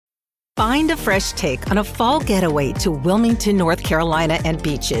Find a fresh take on a fall getaway to Wilmington, North Carolina and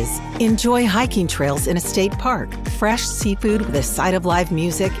beaches. Enjoy hiking trails in a state park, fresh seafood with a side of live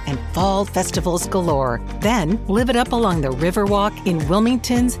music, and fall festivals galore. Then live it up along the Riverwalk in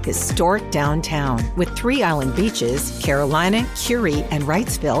Wilmington's historic downtown. With 3 island beaches, Carolina, Curie, and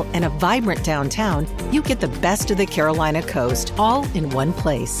Wrightsville, and a vibrant downtown, you get the best of the Carolina coast all in one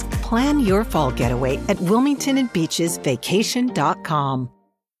place. Plan your fall getaway at WilmingtonandBeachesVacation.com.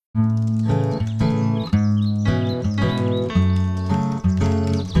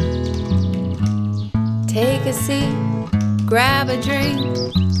 Take a seat, grab a drink,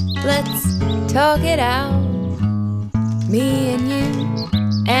 let's talk it out. Me and you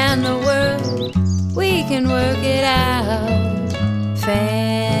and the world, we can work it out.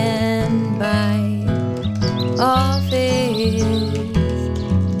 Fan by office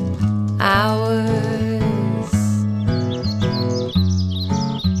hours.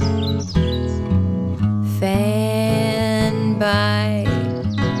 Fan by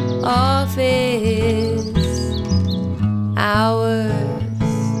office hours.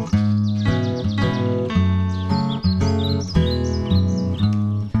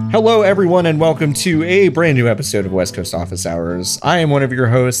 Hello, everyone, and welcome to a brand new episode of West Coast Office Hours. I am one of your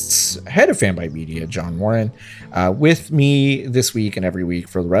hosts, head of Fanbyte Media, John Warren. With me this week and every week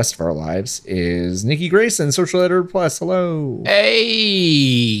for the rest of our lives is Nikki Grayson, Social Editor Plus. Hello.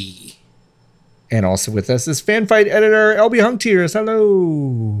 Hey. And also with us is Fanbyte Editor LB Hunktears.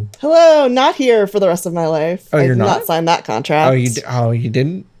 Hello. Hello, not here for the rest of my life. Oh, I you're did not? sign that contract. You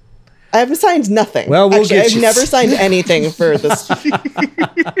didn't? I have signed nothing. Well, we'll Actually, get I've you. never signed anything for this. Maybe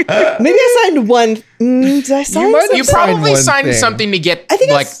I signed one. Did I sign might have something? You probably one signed thing. something to get I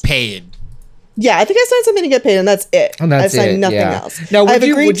think paid. Yeah, I think I signed something to get paid, and that's it. And that's I've signed it, nothing yeah. else. Now, I've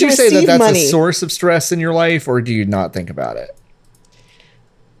agreed would you to say that receive that's money. a source of stress in your life, or do you not think about it?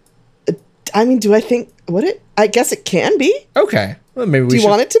 I mean, do I think would it? I guess it can be. Okay. Well, maybe we Do you should.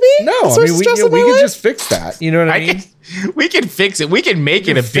 want it to be? No, A I source mean, of stress in we my could life? just fix that. You know what I mean? We can fix it. We can make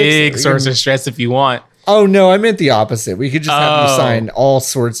it a fix big it. We source can- of stress if you want. Oh, no, I meant the opposite. We could just have you Oh. sign all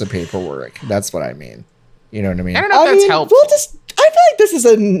sorts of paperwork. That's what I mean. You know what I mean? I don't know if I that's mean, helpful. we'll just. I feel like this is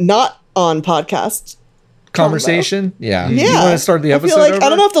a not on podcast. Conversation? Yeah. Yeah. You want to start the episode I feel like over? I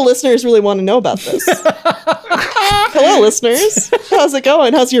don't know if the listeners really want to know about this. Hello, listeners. How's it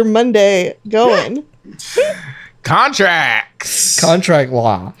going? How's your Monday going? Contracts. Contract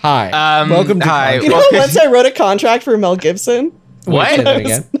law. Hi. Welcome to hi. Contract. You know, once I wrote a contract for Mel Gibson What? Say that when I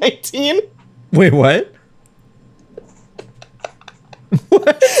again. was 19. Wait, what?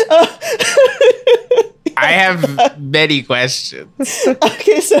 I have many questions.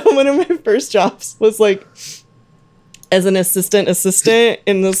 Okay, so one of my first jobs was like as an assistant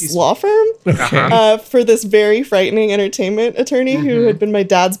in this law firm for this very frightening entertainment attorney who had been my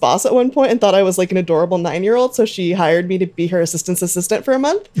dad's boss at one point and thought I was like an adorable 9-year-old. So she hired me to be her assistant's assistant for a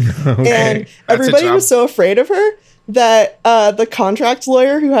month. And everybody job. was so afraid of her that the contract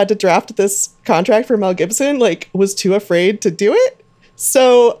lawyer who had to draft this contract for Mel Gibson like was too afraid to do it.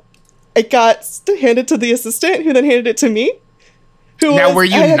 So it got handed to the assistant who then handed it to me. Now, were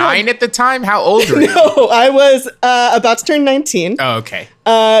you 9 at the time? How old were you? No, I was about to turn 19. Oh, okay.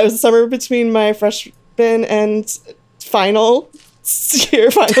 It was the summer between my freshman and final year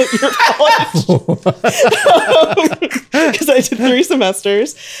of college. Because I did 3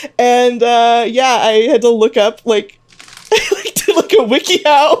 semesters. And I had to look up like did like a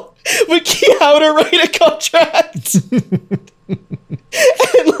WikiHow to write a contract.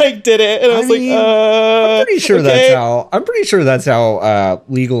 And like did it. And I was I'm pretty sure okay. that's how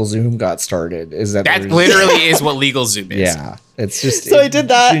LegalZoom got started. Is that That there's- literally is what LegalZoom is. Yeah. It's just So I did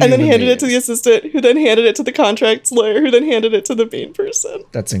that and then handed it to the means. assistant who then handed it to the contracts lawyer who then handed it to the main person.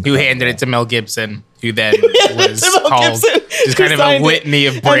 That's Who incredible. handed it to Mel Gibson, who then was to Mel called Gibson, just who kind of a signed it. litany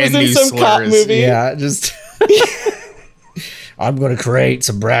of I brand was in new some cop slurs. movie. Yeah, just I'm going to create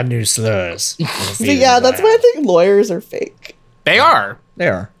some brand new slurs. But yeah, that's why I think lawyers are fake. They are. They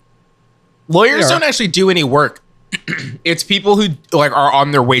are. Lawyers They are. don't actually do any work. It's people who like are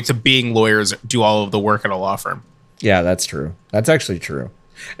on their way to being lawyers do all of the work at a law firm. Yeah, that's true. That's actually true.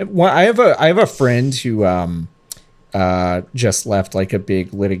 I have a friend who just left like a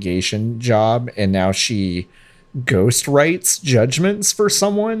big litigation job, and now she ghost writes judgments for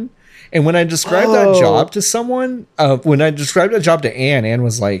someone. And when I described that job to someone, when I described that job to Anne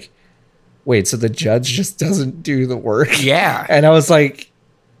was like, "Wait, so the judge just doesn't do the work?" Yeah. And I was like,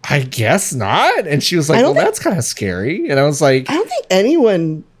 "I guess not." And she was like, "Well, that's kind of scary." And I was like, I don't think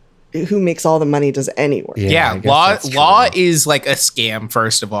anyone who makes all the money does any work. Yeah, I guess law that's true. law is like a scam,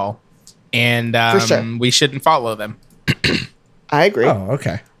 first of all, and For sure. we shouldn't follow them. I agree. Oh,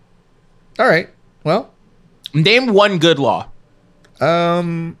 okay. All right. Well, Name one good law.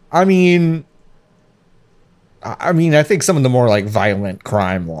 I mean, I think some of the more like violent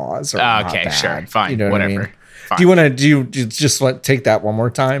crime laws are not Okay, bad. sure, fine, You know what I whatever. mean? Fine. Do you want to just want take that one more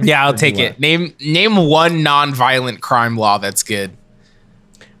time? Yeah, I'll Or do take you it. Name one non-violent crime law that's good.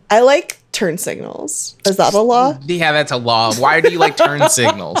 I like turn signals. Is that a law? Yeah, that's a law. Why do you like turn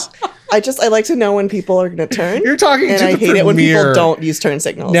signals? I like to know when people are going to turn. You're talking and to I the hate it when people premier. don't use turn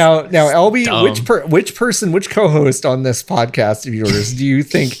signals. Now, LB, Dumb. which co-host on this podcast of yours do you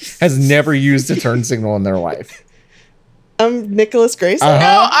think has never used a turn signal in their life? Nicholas Grayson. Uh-huh.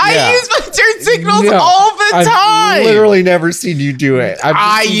 No, I Yeah. use my turn signals No, all the I've time. literally never seen you do it. I've just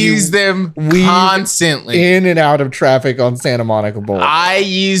I seen you use them weave constantly. in and out of traffic on Santa Monica Boulevard. I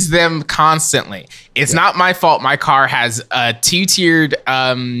use them constantly. It's not my fault. My car has a two-tiered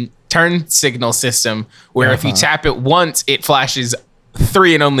turn signal system where if you tap it once, it flashes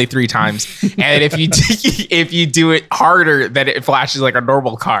 3 and only 3 times, and if you do it harder, then it flashes like a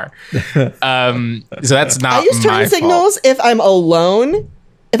normal car. So that's not. I use my turn fault. signals if I'm alone.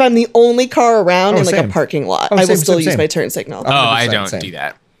 If I'm the only car around in like same. a parking lot, Oh, I will same, still same, use same. my turn signal. Oh, I 100% don't same. do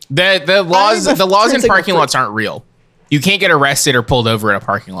that. The laws I'm a the laws turn in signal parking freak. lots aren't real. You can't get arrested or pulled over in a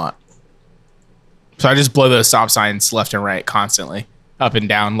parking lot. So I just blow those stop signs left and right constantly, up and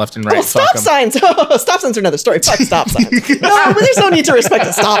down, left and right. Oh, Fuck stop 'em. signs. Oh, stop signs are another story. Fuck stop signs. No, but there's no need to respect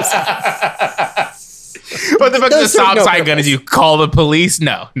a stop sign. What the fuck is a Those serve stop no sign gonna purpose. do? Call the police?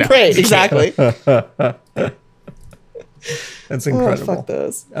 No. Right, exactly. That's Oh, incredible. fuck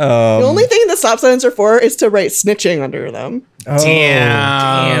those. The only thing the stop signs are for is to write snitching under them. Oh,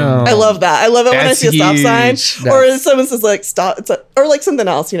 Damn. I love that. I love it when I That's see a stop sign huge. or That's- someone says like stop, or like something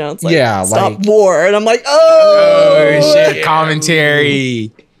else. You know, it's like Yeah, stop like- war, and I'm like, oh, Oh shit!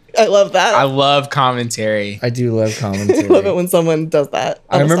 Commentary. I love that. I love commentary. I do love commentary. I love it when someone does that.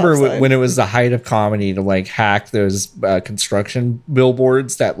 I on a remember stop sign. when it was the height of comedy to like hack those construction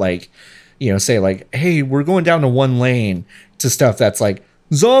billboards that like, say like, hey, we're going down to one lane to stuff that's like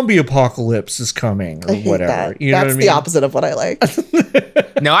zombie apocalypse is coming or I hate whatever. that. You know That's what I mean? the opposite of what I like.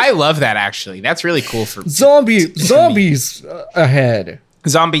 No, I love that actually. That's really cool for Zombies ahead.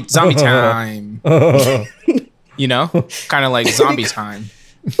 zombie time. You know, kind of like zombie time.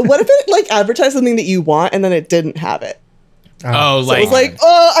 What if it like advertised something that you want and then it didn't have it? Oh, So it was like,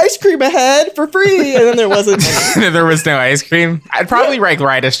 ice cream ahead for free, and then there wasn't any. there was no ice cream. I'd probably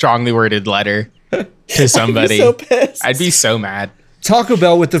write a strongly worded letter to somebody. So pissed. I'd be so mad. Taco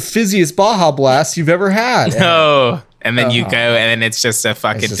Bell with the fizziest Baja Blast you've ever had. Oh, and then you go, and then it's just a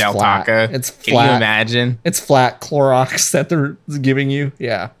fucking just Del flat. Taco. It's Can you flat. imagine? It's flat Clorox that they're giving you.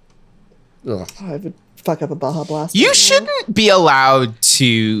 Yeah. Ugh. I would fuck up a Baja Blast. You right now. shouldn't be allowed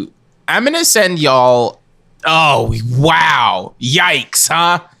to. I'm gonna send y'all. Oh wow! Yikes!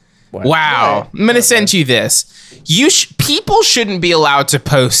 Huh? What? Wow! What? I'm gonna send you this. People shouldn't be allowed to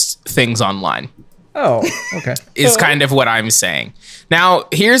post things online. Oh, okay. Is kind of what I'm saying. Now,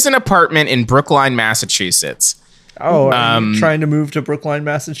 here's an apartment in Brookline, Massachusetts. Oh, are you trying to move to Brookline,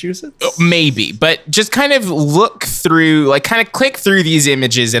 Massachusetts? Maybe, but just kind of look through, like kind of click through these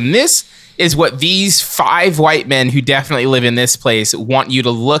images. And this is what these 5 white men who definitely live in this place want you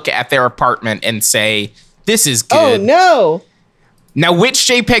to look at their apartment and say, this is Oh good. no! Now, which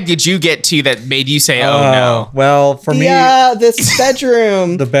JPEG did you get to that made you say, oh no? Well, for me, This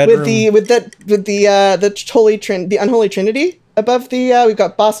bedroom. The bedroom. with the unholy trinity above the. We've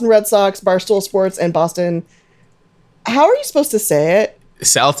got Boston Red Sox, Barstool Sports, and Boston. How are you supposed to say it?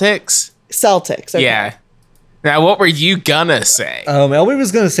 Celtics? Celtics. Okay. Yeah. Now, what were you gonna say? Elby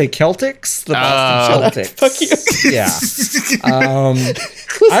was going to say Celtics, the Boston Celtics. Fuck you. Yeah.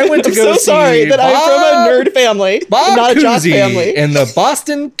 I went to I'm go so sorry see that I'm from Bob- a nerd family, Bob not a jock Cousy family. and the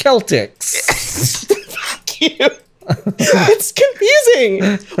Boston Celtics. It's confusing.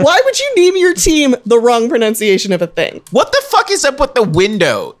 Why would you name your team the wrong pronunciation of a thing? What the fuck is up with the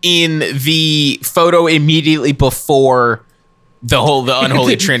window in the photo immediately before the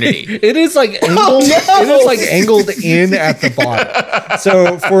unholy trinity? It is like angled. no. It is like angled in at the bottom.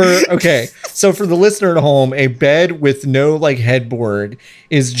 So for the listener at home, a bed with no like headboard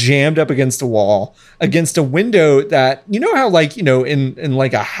is jammed up against a wall, against a window that how like in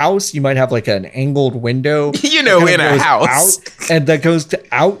like a house you might have like an angled window. You know, that kind in of a goes house. out, and that goes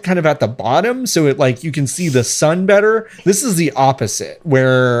out kind of at the bottom, so it like you can see the sun better. This is the opposite,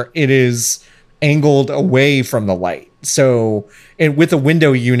 where it is angled away from the light. So, and with a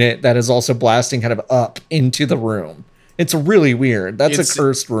window unit that is also blasting kind of up into the room. It's really weird. That's It's- a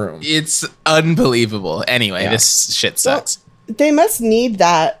cursed room. It's unbelievable. Anyway, Yeah. this shit sucks. They must need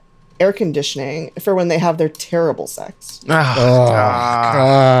that air conditioning for when they have their terrible sex. Oh, Oh,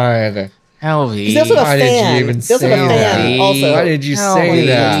 God. LV. He's also a Why did you fan. even He's also a say fan. that? Also, Why did you say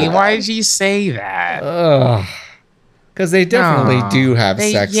that? Why did you say that? Ugh. Because they definitely do have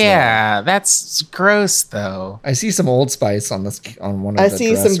sex. Yeah, that's gross though. I see some Old Spice on one of I the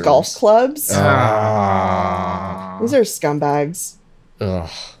see dressers. some golf clubs. Ah. Those are scumbags. Ugh.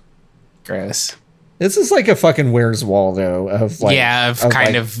 Gross. This is like a fucking Where's Waldo of like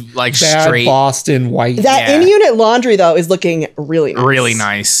kind of like bad straight, Boston white. That Yeah. in-unit laundry though is looking really nice. really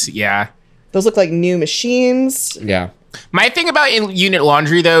nice. Yeah. Those look like new machines. Yeah. My thing about in-unit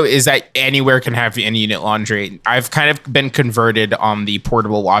laundry, though, is that anywhere can have in-unit laundry. I've kind of been converted on the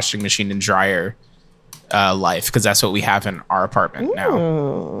portable washing machine and dryer life because that's what we have in our apartment now,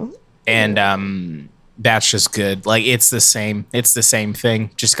 Oh. and that's just good. Like it's the same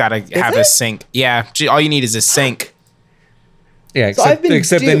thing. Just gotta have a it? sink. Yeah, all you need is a sink. Yeah. So I've been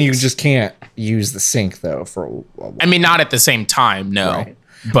Except then you duped. just can't use the sink though for a while. I mean, not at the same time, no. Right.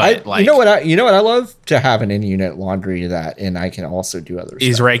 But like, you know what I love to have an in-unit laundry that, and I can also do other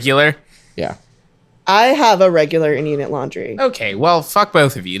is stuff. regular. Yeah. I have a regular in-unit laundry. Okay, well, fuck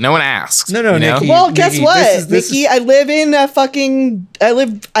both of you. No one asks. No, no, you know? Nikki. Well, guess Nikki, what, this Nikki? I live in a fucking.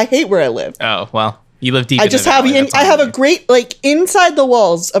 I hate where I live. Oh well, you live deep. I in just the have. valley, that's I all have you a do. great like inside the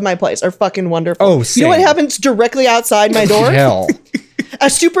walls of my place are fucking wonderful. Oh, you know what same. happens directly outside my door? Hell. A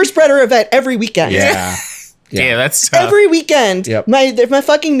super spreader event every weekend. Yeah. Yeah, that's tough. Every weekend, Yep. my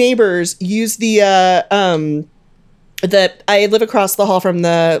fucking neighbors use the that I live across the hall from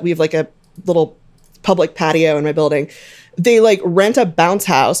we have like a little public patio in my building. They like rent a bounce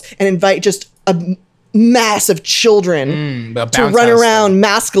house and invite just a mass of children The to bounce run house around thing.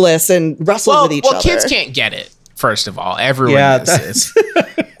 maskless and wrestle Well, with each other. kids can't get it. First of all, everyone Yeah, knows that's-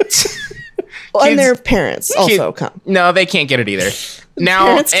 this. Well, and kids- their parents also come. No, they can't get it either. Now,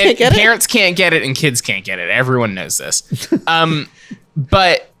 Parents can't get it? parents can't get it, and kids can't get it. Everyone knows this.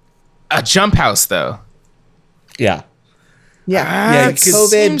 But a jump house, though, Yeah. Yeah, Yeah, like 'cause- COVID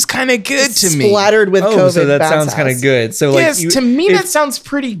seems kind of good to me. splattered with Oh, COVID. so that bounce sounds kind of house. good. So like, Yes, to me that sounds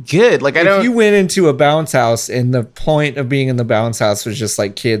pretty good. Like I if don't. you went into a bounce house and the point of being in the bounce house was just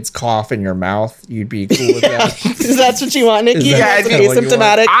like kids cough in your mouth, you'd be cool with that. Is that what you want, Nikki? Is that Yeah, kinda what you want?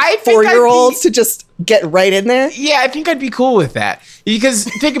 asymptomatic I think I'd 4-year-olds to just get right in there. Yeah, I think I'd be cool with that. Because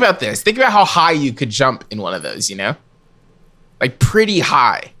think about this. Think about how high you could jump in one of those, you know? Like pretty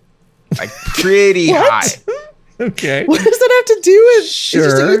high. Like pretty What? high. Okay. What does that have to do with?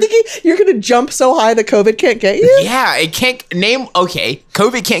 Sure. You're thinking you're gonna jump so high that COVID can't get you? Yeah, it can't okay.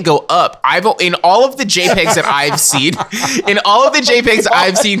 COVID can't go up. In all of the JPEGs that I've seen,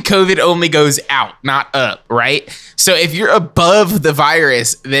 COVID only goes out, not up, right? So if you're above the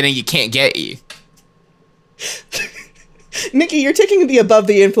virus, then it can't get you. Nikki, you're taking the above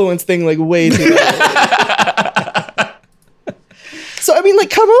the influence thing like way too far. So I mean, like,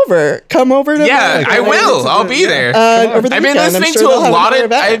 come over to Yeah, I will. I'll be there. over the I've been weekend. I'm listening sure to they'll a have lot another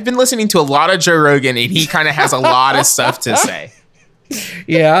of. event. I've been listening to a lot of Joe Rogan, and he kind of has a lot of stuff to say.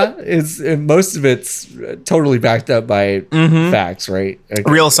 Yeah, most of it's totally backed up by facts, right? Okay.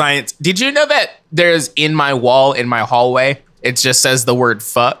 Real science. Did you know that there's in my wall in my hallway, it just says the word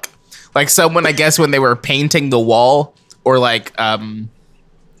fuck? Like someone, I guess, when they were painting the wall, or like,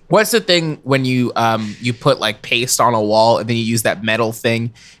 what's the thing when you put like paste on a wall and then you use that metal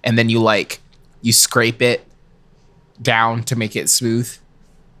thing and then you scrape it down to make it smooth?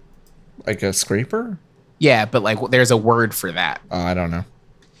 Like a scraper? Yeah, but like there's a word for that. I don't know.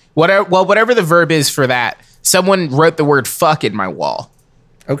 Whatever the verb is for that, someone wrote the word fuck in my wall.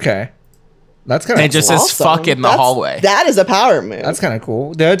 Okay, that's kind And of it just cool. says fuck in the hallway. That is a power move. That's kind of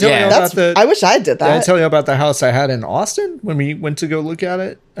cool. Did I tell Yeah. you about the? I wish I did Did I that. tell you about the house I had in Austin when we went to go look at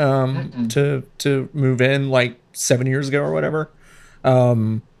it to move in like 7 years ago or whatever?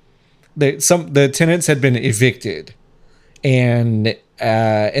 The tenants had been evicted, and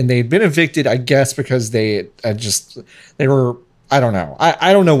they'd been evicted, I guess, because they were. I don't know.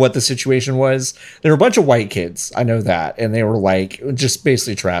 I don't know what the situation was. There were a bunch of white kids. I know that, and they were like just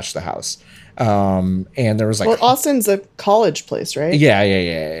basically trashed the house. And there was like Well, Austin's a college place, right?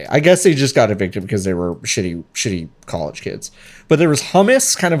 yeah. I guess they just got evicted because they were shitty college kids. But there was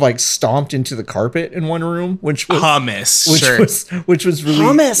hummus kind of like stomped into the carpet in one room, which was Hummus. which was really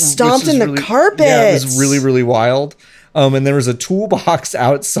Hummus stomped which was in the carpet. Yeah, it was really wild. And there was a toolbox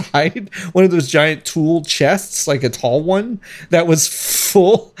outside, one of those giant tool chests, like a tall one, that was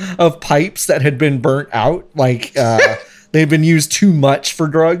full of pipes that had been burnt out, like they'd been used too much for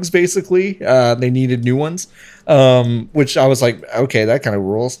drugs, basically. They needed new ones, which I was like, okay, that kind of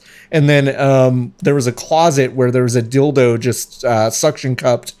rules. And then there was a closet where there was a dildo just suction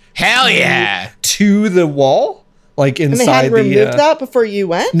cupped Hell yeah. to the wall, like And inside they hadn't the. removed that before you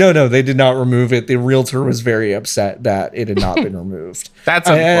went? No, they did not remove it. The realtor was very upset that it had not been removed. That's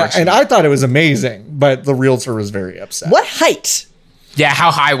And unfortunate. I thought it was amazing, but the realtor was very upset. What height? Yeah,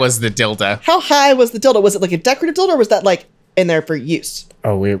 how high was the dildo? How high was the dildo? Was it like a decorative dildo or was that like in there for use?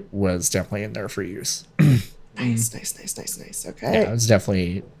 Oh, it was definitely in there for use. Nice. Okay. Yeah, it was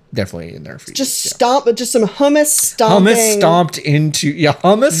definitely in there for Just use. stomp, just some hummus stomping. Hummus stomped into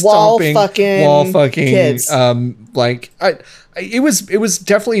hummus Wall stomping fucking wall fucking kids. like it was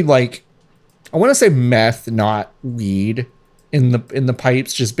definitely like I want to say meth, not weed in the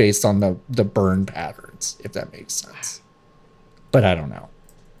pipes, just based on the burn patterns, if that makes sense. But I don't know.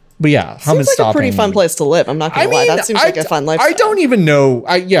 But yeah, hummus Seems like stomping. a pretty fun place to live. I'm not gonna lie. That seems like a fun lifestyle. I don't even know.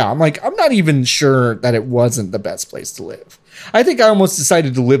 I'm not even sure that it wasn't the best place to live. I think I almost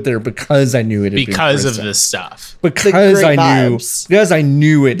decided to live there because I knew it had Because been of prison. this stuff. Because great I knew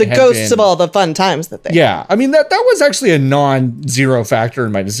vibes. it. The had ghosts been, of all the fun times that they. Yeah, I mean that was actually a non-zero factor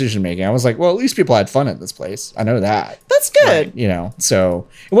in my decision making. I was like, well, at least people had fun at this place. I know that. That's good. So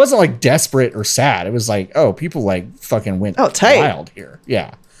it wasn't like desperate or sad. It was like, oh, people like fucking went tight. wild here.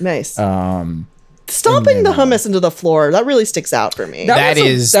 Yeah. Nice. Stomping the hummus into the floor, that really sticks out for me.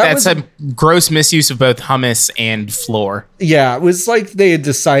 That's a gross misuse of both hummus and floor. Yeah, it was like they had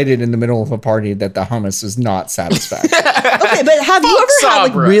decided in the middle of a party that the hummus was not satisfactory. Okay, but have you ever had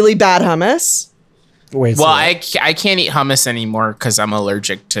like Sabra. really bad hummus? Wait, Well, so- I can't eat hummus anymore because I'm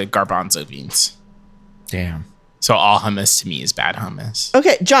allergic to garbanzo beans. damn. So all hummus to me is bad hummus.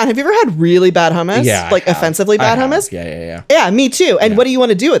 Okay, John, have you ever had really bad hummus? Yeah, Like I have. offensively bad I have. hummus? Yeah. Yeah, me too. And what do you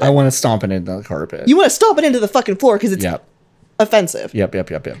want to do with it? I want to stomp it into the carpet. You want to stomp it into the fucking floor because it's Yep. offensive. Yep.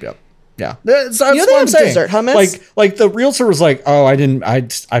 Yeah. That's know they what I'm have saying. dessert hummus? Like the realtor was like, oh,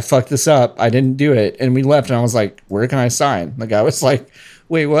 I fucked this up. I didn't do it. And we left and I was like, where can I sign? The guy was like,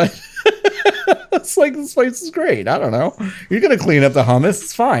 wait, what? It's like, this place is great. I don't know. You're going to clean up the hummus.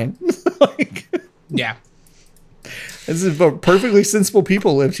 It's fine. Like, Yeah. this is perfectly sensible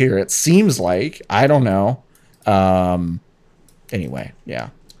people lived here. It seems like, I don't know. Anyway. Yeah.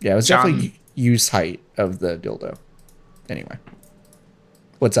 It was John. definitely use height of the dildo. Anyway.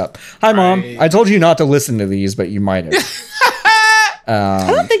 What's up? Hi, Mom. I told you not to listen to these, but you might have.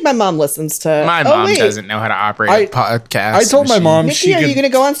 I don't think my mom listens to. My mom doesn't know how to operate a podcast. I told my machine. mom Nikki, are you going to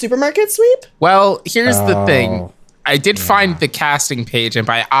go on Supermarket Sweep? Well, here's the thing. Oh, I did find the casting page, and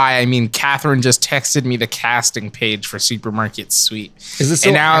by I mean Catherine just texted me the casting page for Supermarket Sweep. Is it still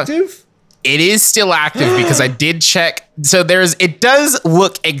And now- active? It is still active because I did check. So it does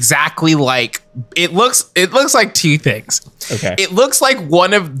look exactly like it looks like two things. Okay. It looks like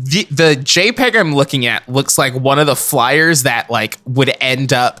one of the JPEG I'm looking at looks like one of the flyers that like would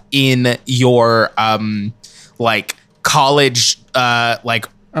end up in your like college like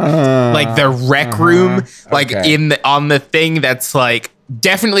the rec room like Okay. on the thing that's like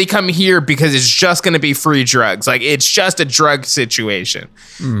definitely come here because it's just going to be free drugs. Like it's just a drug situation.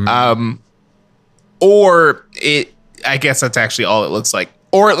 Or I guess that's actually all it looks like.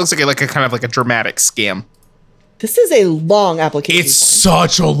 Or it looks like a kind of like a dramatic scam. This is a long application. It's form.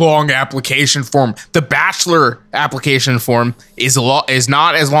 such a long application form. The Bachelor application form is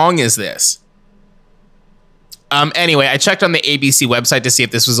not as long as this. Anyway, I checked on the ABC website to see if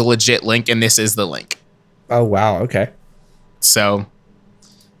this was a legit link, and this is the link. Oh, wow. Okay. So,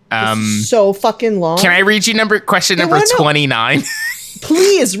 So fucking long. can I read you question number why not? 29?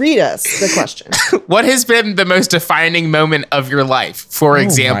 Please read us the question. What has been the most defining moment of your life? For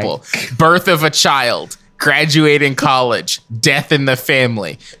example, birth of a child, graduating college, death in the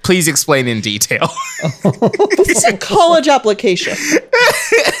family. Please explain in detail. This is a college application.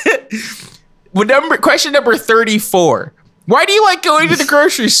 Question number 34. Why do you like going to the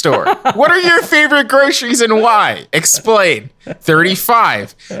grocery store? What are your favorite groceries and why? Explain.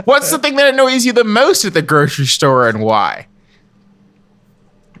 35. What's the thing that annoys you the most at the grocery store and why?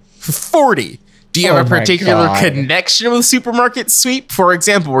 40. Do you have Oh a my particular God. connection with Supermarket Sweep? For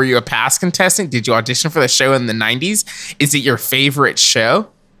example, were you a past contestant? Did you audition for the show in the 90s? Is it your favorite show?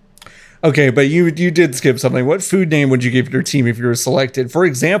 Okay, but you did skip something. What food name would you give your team if you were selected? For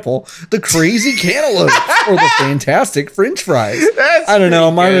example, the Crazy Cantaloupe or the Fantastic French Fries. I don't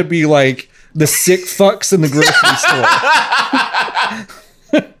know. Mine would be like the Sick Fucks in the grocery store.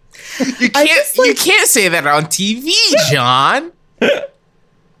 You can't say that on TV, John.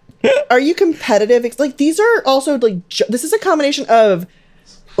 Are you competitive? It's like these are also like this is a combination of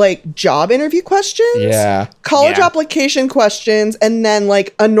like job interview questions, college application questions, and then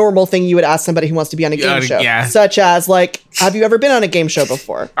like a normal thing you would ask somebody who wants to be on a game show, such as like, have you ever been on a game show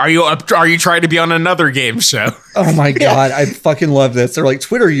before? Are you trying to be on another game show? Oh my God, I fucking love this. They're like,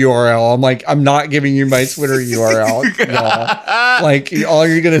 Twitter URL. I'm like, I'm not giving you my Twitter URL. Y'all. Like, all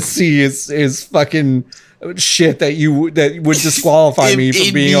you're gonna see is fucking shit that would disqualify me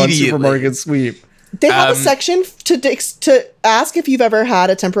from being on Supermarket Sweep. They have a section to ask if you've ever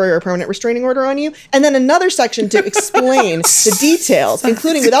had a temporary or permanent restraining order on you, and then another section to explain the details,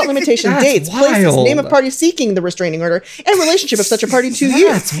 including without limitation dates, places, name of party seeking the restraining order, and relationship of such a party to you,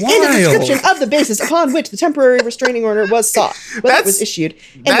 and a description of the basis upon which the temporary restraining order was sought, whether it was issued,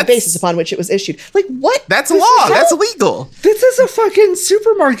 and the basis upon which it was issued. Like, what? That's law. That's illegal. This is a fucking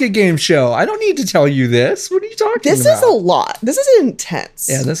supermarket game show. I don't need to tell you this. What are you talking about? This is a lot. This is intense.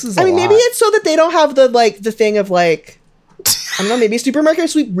 Yeah, this is a lot. I mean, maybe it's so that they don't have the thing of like, I don't know, maybe Supermarket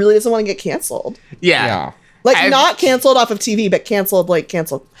Sweep really doesn't want to get canceled. Yeah. Like, not canceled off of TV, but canceled,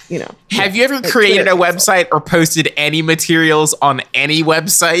 you know. Have you ever created a website or posted any materials on any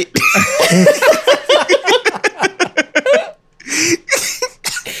website?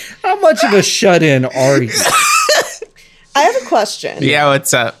 How much of a shut-in are you? I have a question. Yeah,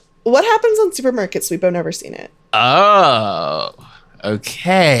 what's up? What happens on Supermarket Sweep? I've never seen it. Oh,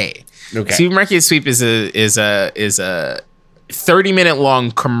 okay. Supermarket Sweep is a 30-minute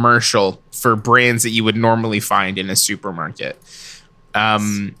long commercial for brands that you would normally find in a supermarket.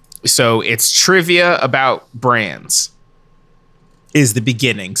 So it's trivia about brands is the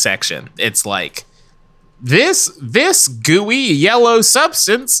beginning section. It's like, this gooey yellow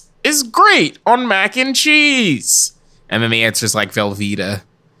substance is great on mac and cheese. And then the answer is like Velveeta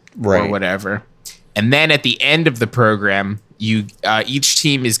or whatever. And then at the end of the program, each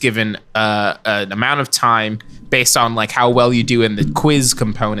team is given an amount of time based on like how well you do in the quiz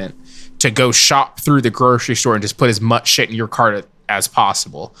component to go shop through the grocery store and just put as much shit in your cart as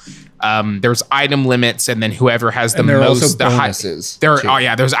possible. There's item limits, and then whoever has the most, bonuses. There's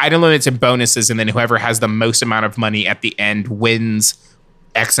item limits and bonuses, and then whoever has the most amount of money at the end wins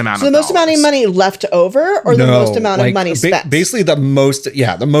X amount of dollars. So the most amount of money left over, or the most amount of money spent? Basically, the most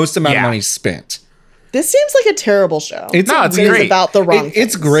amount of money spent. This seems like a terrible show. It's great. About the wrong things.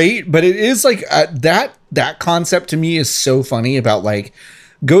 It's great, but it is like that concept to me is so funny about like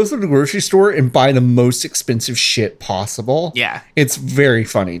go through the grocery store and buy the most expensive shit possible. Yeah. It's very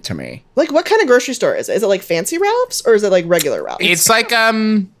funny to me. Like, what kind of grocery store is it? Is it like Fancy Ralph's or is it like regular Ralph's? It's like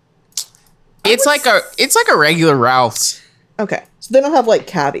it's like a regular Ralph's. Okay. So they don't have like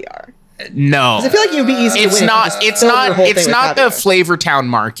caviar. No. I feel like it would be easy to win. It's not the Flavortown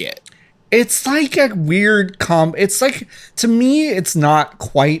Market. It's like a weird it's like, to me, it's not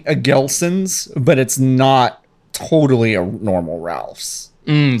quite a Gelson's, but it's not totally a normal Ralph's.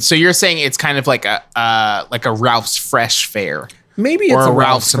 So you're saying it's kind of like a Ralph's Fresh Fare. Maybe it's a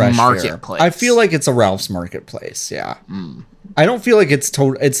Ralph's Marketplace. I feel like it's a Ralph's Marketplace, yeah. I don't feel like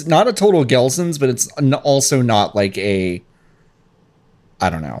it's not a total Gelson's, but it's also not like a, I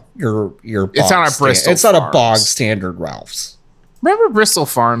don't know, your it's not a Bristol It's not a bog standard Ralph's. Remember Bristol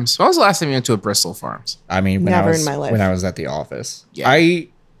Farms? When was the last time you went to a Bristol Farms? I mean, in my life. When I was at the office. Yeah. I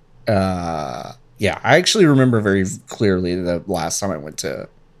actually remember very clearly the last time I went to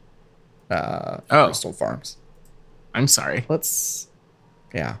Bristol Farms. I'm sorry.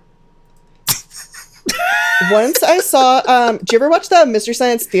 Yeah. Once I saw, do you ever watch that Mystery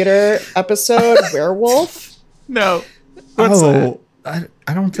Science Theater episode, Werewolf? No. What's that?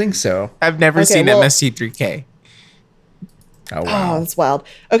 I don't think so. I've never seen MST3K. Oh, wow. Oh, that's wild.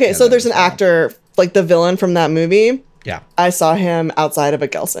 Okay, so there's an actor, like the villain from that movie. Yeah. I saw him outside of a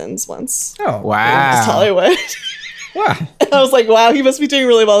Gelson's once. Oh, wow. In West Hollywood. Wow. And I was like, wow, he must be doing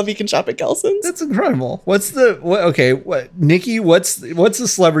really well if he can shop at Gelson's. That's incredible. Nikki, what's the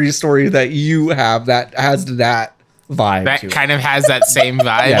celebrity story that you have that has that vibe? That kind of has that same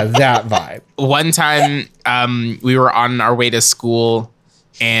vibe. Yeah, that vibe. One time, we were on our way to school,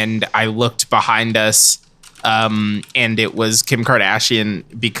 and I looked behind us, and it was Kim Kardashian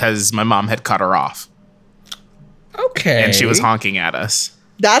because my mom had cut her off. Okay. And she was honking at us.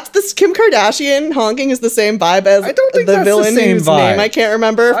 That's this Kim Kardashian honking is the same vibe as I don't think the that's villain the same whose vibe. name I can't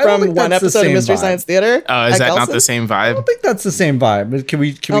remember from one episode of Mystery Science Theater. Oh, is that not the same vibe? I don't think that's the same vibe. Can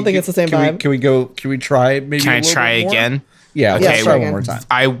we? I don't think it's the same vibe. Can we try? Maybe. Can I try again? Yeah. Okay, Let's try one more time.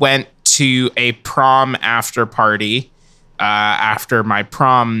 I went to a prom after party after my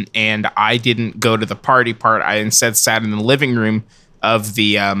prom, and I didn't go to the party part. I instead sat in the living room of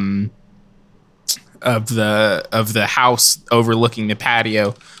the house overlooking the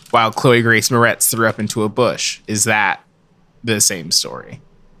patio while Chloe Grace Moretz threw up into a bush. Is that the same story?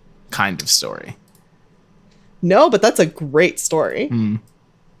 kind of story. No, but that's a great story.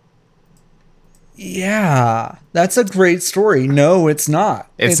 Yeah, that's a great story. No, it's not.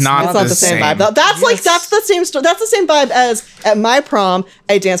 It's not It's not the same vibe. That's that's the same story. That's the same vibe as at my prom,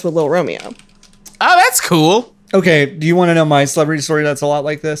 I danced with Lil Romeo. Oh, that's cool. Okay, do you want to know my celebrity story that's a lot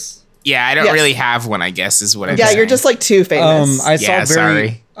like this? Yeah, I don't Yes. really have one, I guess, is what I'm Yeah, saying. you're just like too famous. I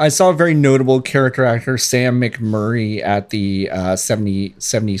saw a very notable character actor, Sam McMurray, at the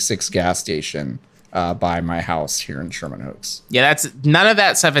 76 gas station by my house here in Sherman Oaks. Yeah, none of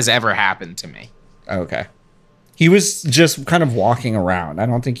that stuff has ever happened to me. Okay. He was just kind of walking around. I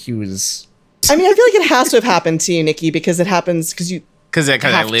don't think he was... I mean, I feel like it has to have happened to you, Nikki, because it happens because you Because I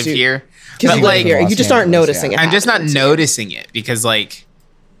have live to. here. Because But, you live here. You just aren't Los noticing it. Angeles, I'm just not happening to you. noticing it because like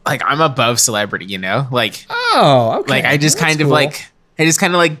I'm above celebrity, you know? Like Oh, okay. like I just That's kind of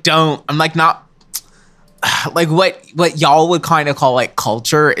cool. like don't I'm like not like what y'all would kind of call like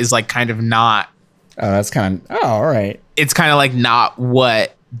culture is like kind of not Oh, that's kind of... Oh, all right. it's kind of like not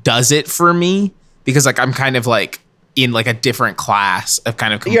what does it for me because like I'm kind of like in like a different class of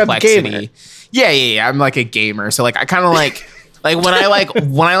kind of You're a complexity. gamer. Yeah. I'm like a gamer. So like I kind of like like when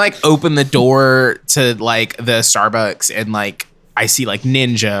I open the door to like the Starbucks and like I see like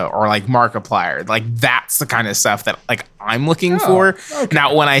Ninja or like Markiplier, like that's the kind of stuff that like I'm looking for. okay.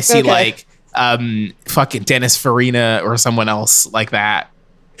 Not when I see Okay. like fucking Dennis Farina or someone else like that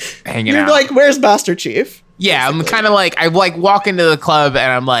hanging You're out. like, where's Master Chief? Yeah, I'm kind of like I like walk into the club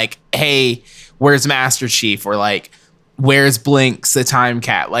and I'm like, hey, where's Master Chief? Or like, where's Blinks the Time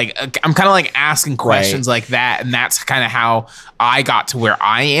Cat? Like, I'm kind of like asking questions like that, and that's kind of how I got to where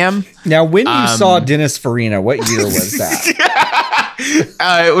I am. Now, when you saw Dennis Farina, what year was that?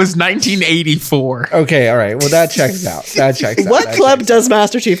 It was 1984. Okay, all right. Well, that checks out. That checks out. What That club checks does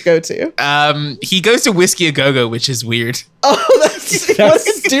Master Chief go to? He goes to Whiskey A Go Go, which is weird. Oh, that's what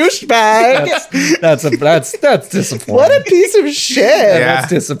a douchebag. That's disappointing. What a piece of shit. Yeah. That's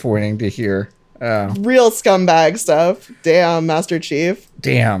disappointing to hear. Real scumbag stuff. Damn, Master Chief.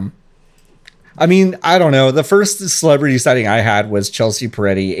 Damn. I mean, I don't know. The first celebrity sighting I had was Chelsea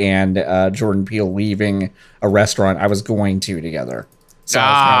Peretti and Jordan Peele leaving a restaurant I was going to together. So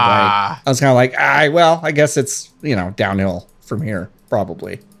I was kind of like, I guess it's, downhill from here,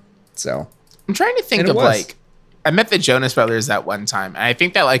 probably. So I'm trying to think And it of was. like, I met the Jonas Brothers that one time, and I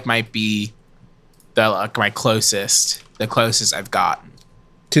think that like might be the closest I've gotten.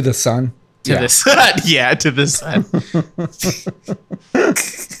 to the sun. To the sun. Yeah, to the sun.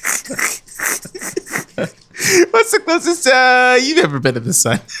 What's the closest you've ever been to the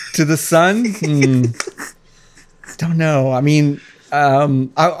sun? To the sun? Don't know. I mean,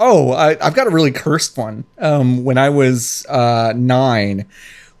 I've got a really cursed one. When I was 9,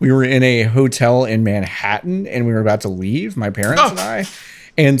 we were in a hotel in Manhattan and we were about to leave, my parents and I.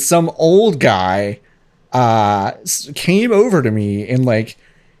 And some old guy came over to me and like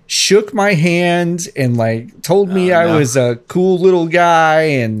shook my hand and like told me I was a cool little guy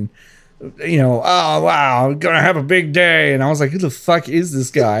and oh wow, I'm gonna have a big day. And I was like, who the fuck is this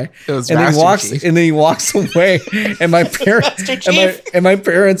guy? It was and then Master Chief. he walks away. And my parents and my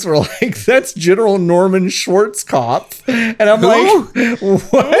parents were like, that's General Norman Schwarzkopf. And I'm like,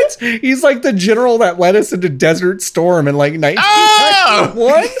 what? He's like the general that led us into Desert Storm in like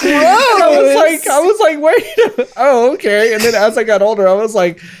 1991. I was like, wait. Oh, okay. And then as I got older, I was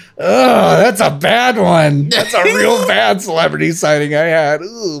like, oh, that's a bad one. That's a real bad celebrity sighting I had.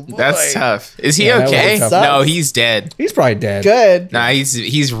 Ooh, boy. That's tough. Is he Yeah, that okay? was tough. No, he's dead. He's probably dead. Good. Nah, he's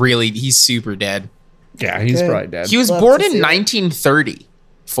super dead. Yeah, he's Good. probably dead. He was Love born to in see it.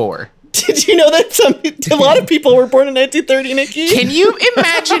 1934. Did you know that a lot of people were born in 1930, Nikki? Can you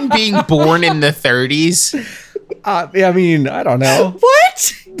imagine being born in the 30s? I mean, I don't know.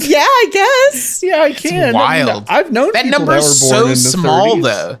 What? Yeah, I guess. Yeah, I can. wild. I mean, I've known That people number that were is born so in the small 30s.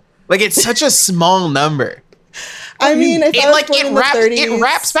 though. Like it's such a small number. I mean, if I was born in the 30s, it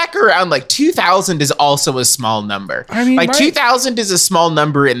wraps back around like 2000 is also a small number. I mean, like 2000 is a small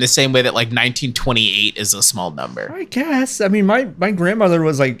number in the same way that like 1928 is a small number. I guess. I mean, my grandmother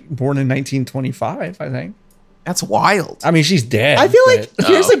was like born in 1925, I think. That's wild. I mean, she's dead. I feel like but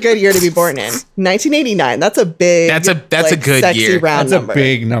here's a good year to be born in. 1989. That's a big. That's a good sexy year. round that's number. a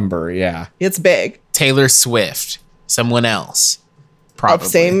big number. Yeah. It's big. Taylor Swift, someone else, probably.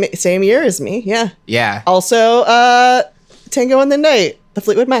 Same year as me. Yeah. Yeah, Also, Tango in the Night, the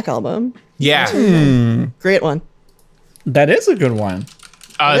Fleetwood Mac album. yeah. Great one. That is a good one.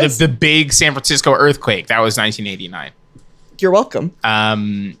 The big San Francisco earthquake that was 1989. You're welcome.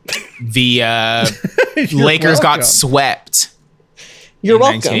 The Lakers got welcome. swept You're in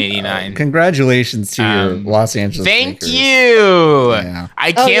welcome. 1989. Congratulations to your Los Angeles Thank Lakers. you. Yeah.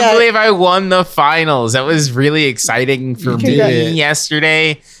 I can't believe I won the finals. That was really exciting for me Congrats.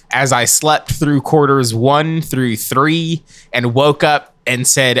 yesterday as I slept through quarters 1 through 3 and woke up and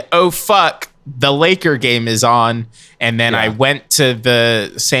said, "Oh fuck, the Laker game is on." And then I went to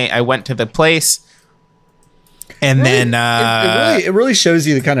the place. And then it really shows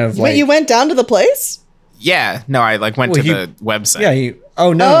you the kind of like. Wait, you went down to the place? I like went to the website. Yeah.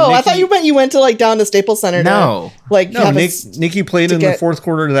 Oh no. Oh, I Nikki- thought you went to like down to Staples Center. No. To, like No, have Nikki played in the fourth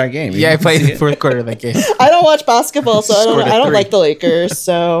quarter of that game. Yeah, I played the fourth quarter of that game. I don't watch basketball, so Scored a I don't three. like the Lakers.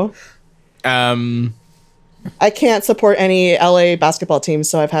 So I can't support any LA basketball teams.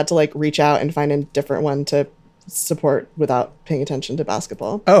 So I've had to like reach out and find a different one to support without paying attention to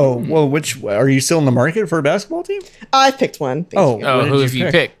basketball. Oh well, which are you still in the market for a basketball team? I picked one. Thank you. Oh, What did who you have you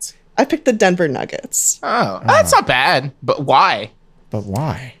pick? picked? I picked the Denver Nuggets. Oh, that's not bad. But why? But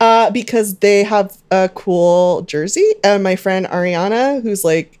why? Because they have a cool jersey. And my friend Ariana, who's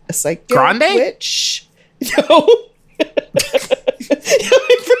like a psychic Grande? witch. No.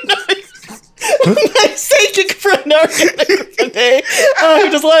 My psychic friend Ariana Grande,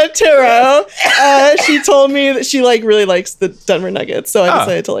 who does a lot of tarot. She told me that she like really likes the Denver Nuggets, so I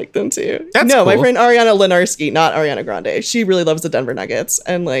decided to like them too. That's my cool. friend Ariana Lenarski, not Ariana Grande. She really loves the Denver Nuggets,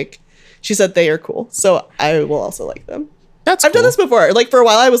 and like she said they are cool, so I will also like them. That's I've done this before. Like for a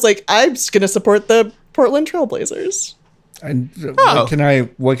while, I was like, I'm just gonna support the Portland Trailblazers. What can I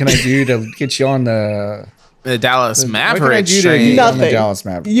do to get you on the Dallas What can I Mavericks. do to train. get you on the Nothing. Dallas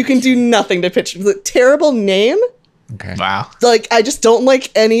Mavericks? You can do nothing to pitch the terrible name. Okay. Wow. Like I just don't like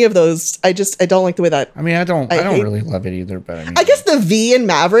any of those. I don't like the way that. I mean, I don't hate- really love it either, but I mean, I guess the V in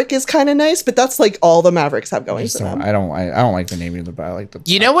Maverick is kind of nice, but that's like all the Mavericks have going for them. I don't like the name either, but I like the.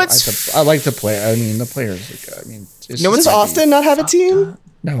 You know what's I like the play. I mean, the players are good. I mean, it's know what's just Does like Austin not have a team?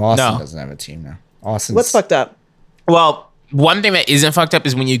 No, Austin No. doesn't have a team now. Austin's What's fucked up? Well, one thing that isn't fucked up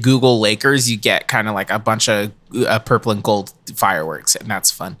is when you Google Lakers, you get kind of like a bunch of purple and gold fireworks, and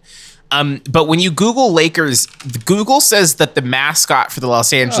that's fun. But when you Google Lakers, Google says that the mascot for the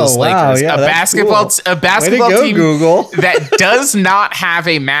Los Angeles Oh, wow. Lakers, Yeah, a that's basketball, cool. a basketball Way to go, team Google. that does not have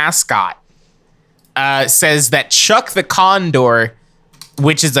a mascot, says that Chuck the Condor,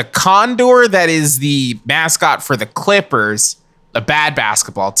 which is a condor that is the mascot for the Clippers, a bad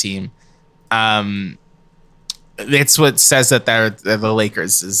basketball team. It's what says that the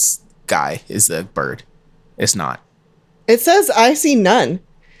Lakers' guy is the bird. It's not. It says I see none.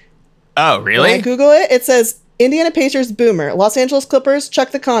 Oh, When I really? Google it, it says Indiana Pacers Boomer, Los Angeles Clippers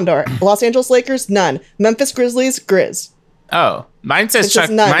Chuck the Condor, Los Angeles Lakers none, Memphis Grizzlies Grizz. Oh, mine says It's just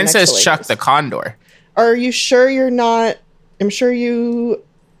Chuck. none Mine next says to Chuck Lakers. the Condor. Are you sure you're not? I'm sure you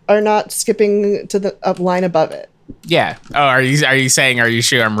are not skipping to the line above it. Yeah. Oh, are you saying? Are you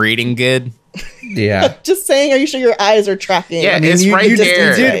sure I'm reading good? Yeah. Just saying, are you sure your eyes are tracking? Yeah, it's right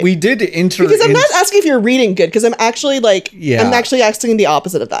there. We did enter Because I'm not asking if you're reading good, because I'm actually like, Yeah. I'm actually asking the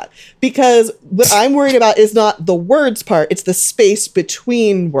opposite of that. Because what I'm worried about is not the words part, it's the space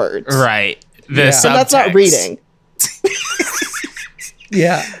between words. Right. The Yeah. So that's not subtext. reading.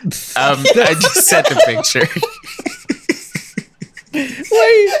 Yeah. I just sent the picture.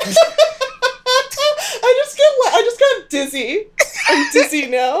 Wait. I just got dizzy. I'm dizzy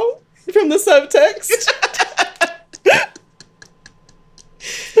now from the subtext.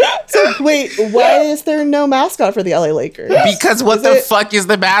 So wait, why is there no mascot for the LA Lakers? Because what Is the it- fuck is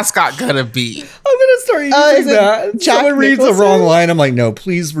the mascot gonna be? I'm gonna start using is it that. Jack Someone reads the Nicholson? wrong line. I'm like, no,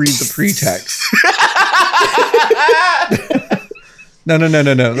 please read the pretext. No.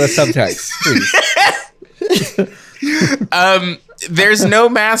 The subtext, please. There's no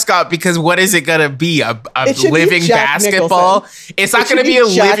mascot because what is it gonna be? A It should be living Jack basketball? Nicholson. It's not It should gonna be be a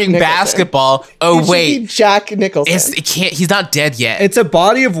Jack living Nicholson. basketball. It Oh should be wait, Jack Nicholson. it can't. He's not dead yet. It's a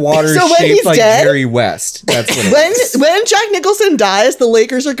body of water So when shaped he's like dead- Jerry West. That's what it is. When Jack Nicholson dies, the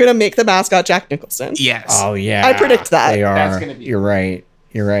Lakers are gonna make the mascot Jack Nicholson. Yes. Oh yeah. I predict that. They are. That's gonna be- You're right.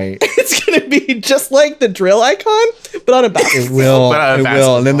 It's gonna be just like the drill icon, but on a basketball. It will. But on a It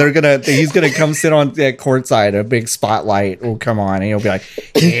will. And then basketball. he's gonna come sit on that courtside. A big spotlight will come on, and he'll be like,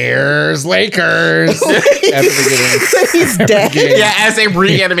 "Here's Lakers." After the He's dead. game. Yeah, as they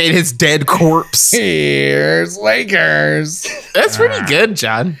reanimate his dead corpse. Here's Lakers. That's pretty good,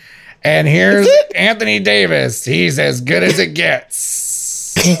 John. And here's Anthony Davis. He's as good as it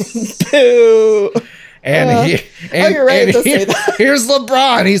gets. Boo. And you're right, it does say and that. here's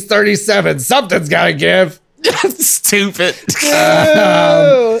LeBron. He's 37. Something's got to give. Stupid.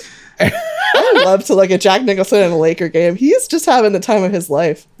 Boo. I love to look at Jack Nicholson in a Laker game. He's just having the time of his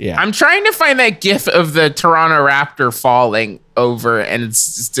life. Yeah. I'm trying to find that gif of the Toronto Raptor falling over and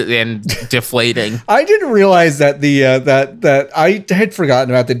deflating. I didn't realize that that I had forgotten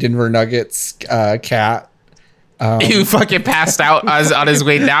about the Denver Nuggets cat. Who fucking passed out on his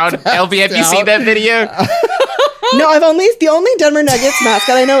way down. LB, have you seen that video? No, the only Denver Nuggets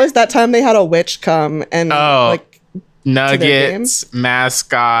mascot I know is that time they had a witch come and Nuggets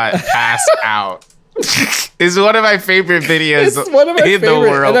mascot pass out. Is one of my favorite videos It's one of my in favorite, the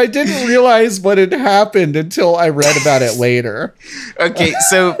world. and I didn't realize what had happened until I read about it later. Okay,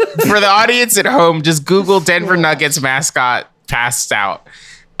 so for the audience at home, just Google Denver Nuggets mascot passed out.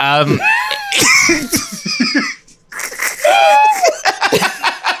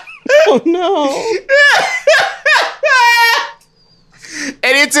 oh no.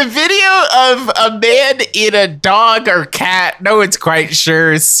 And it's a video of a man in a dog or cat, no one's quite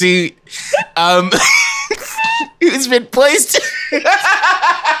sure, suit, who's been placed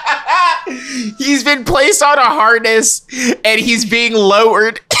he's been placed on a harness and he's being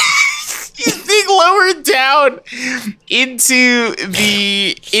lowered he's being lowered down into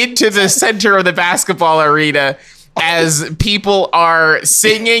the center of the basketball arena as people are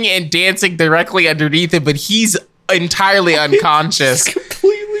singing and dancing directly underneath him, but he's entirely unconscious.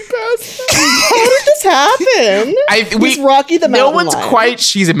 Completely passed out. How did this happen? He's Rocky the Mountain Lion.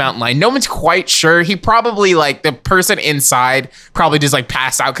 She's a mountain lion. No one's quite sure. He probably, like, the person inside probably just, like,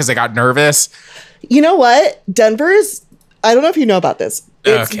 passed out because they got nervous. You know what? Denver's, I don't know if you know about this.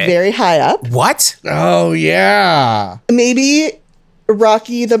 It's very high up. What? Oh, yeah. Maybe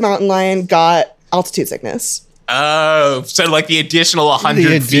Rocky the Mountain Lion got altitude sickness. Oh, so like the additional 100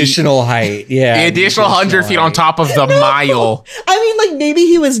 The additional height, yeah. The additional 100 feet on top of the mile. I mean, like, maybe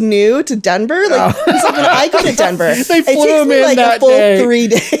he was new to Denver. Like, he's like, when I go to Denver, They flew him in like that a full day. 3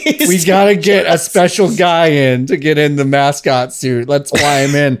 days. We gotta get a special guy in to get in the mascot suit. Let's fly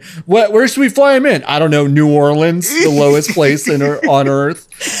him in. Where should we fly him in? I don't know. New Orleans, the lowest place on Earth.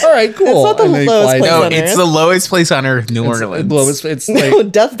 All right, cool. It's not the And they lowest fly place him. No, on it's Earth. the lowest place on Earth, New It's Orleans. the lowest. It's No,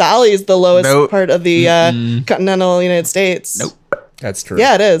 like Death Valley is the lowest Nope. part of the continental United States. Nope. that's true.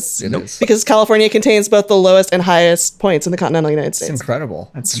 Yeah, it is. It is. Because California contains both the lowest and highest points in the continental United It's States.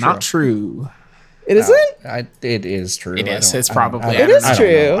 incredible. It's not true. It isn't? It is true. It is. It's I don't- probably- I don't- It is I don't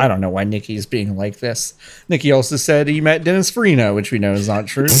true. know. I don't know why Nikki's being like this. Nikki also said he met Dennis Farina, which we know is not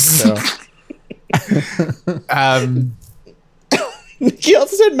true. So He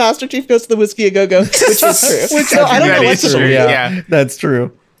also said Master Chief goes to the Whiskey A Go Go, which is true. So I don't know That what is to true, believe. yeah. that's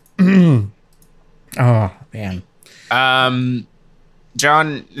true. Oh man.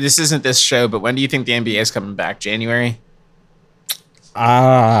 John, this isn't this show, but when do you think the NBA is coming back? January?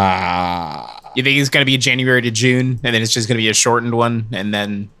 You think it's going to be January to June, and then it's just going to be a shortened one, and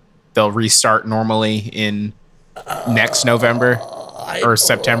then they'll restart normally in next November or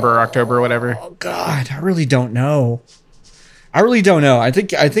September or October or whatever? Oh God, I really don't know. I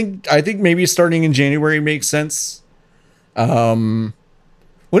think maybe starting in January makes sense. Wouldn't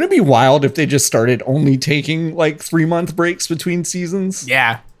it be wild if they just started only taking like 3-month breaks between seasons?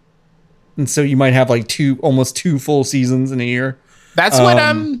 Yeah. And so you might have like almost two full seasons in a year. That's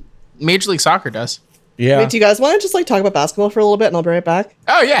what Major League Soccer does. Yeah. Wait, do you guys want to just like talk about basketball for a little bit and I'll be right back?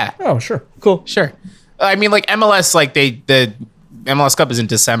 Oh, yeah. Oh, sure. Cool. Sure. I mean, like MLS, like the MLS Cup is in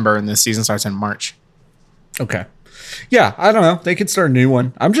December and the season starts in March. Okay. Yeah, I don't know. They could start a new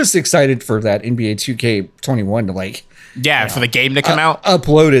one. I'm just excited for that NBA 2K21 to like Yeah, for the game to come out.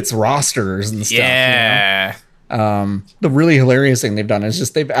 upload its rosters and stuff. Yeah. The really hilarious thing they've done is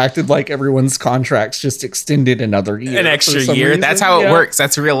just they've acted like everyone's contracts just extended another year. An for extra some year. reason. That's how it Yeah. works.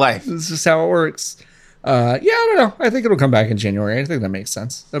 That's real life. This is just how it works. I don't know. I think it'll come back in January. I think that makes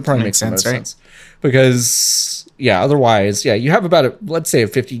sense. That probably makes the most right? sense. Because, otherwise, you have about, let's say a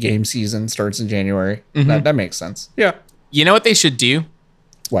 50-game season starts in January. That makes sense. Yeah. You know what they should do?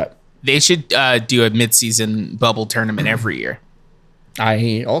 What? They should do a mid-season bubble tournament every year.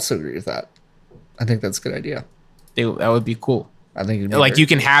 I also agree with that. I think that's a good idea. That would be cool. I think it'd be Like very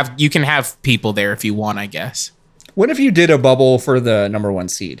you can have people there if you want, I guess. What if you did a bubble for the number 1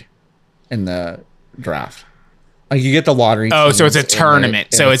 seed in the draft? Like you get the lottery. Oh, so it's a teams and tournament.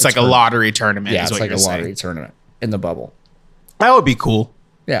 and So it's a like a tournament. lottery tournament. Yeah, is it's what like a you're lottery saying. tournament in the bubble. That would be cool.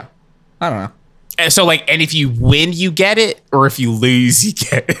 Yeah. I don't know. And so like, and if you win, you get it, or if you lose, you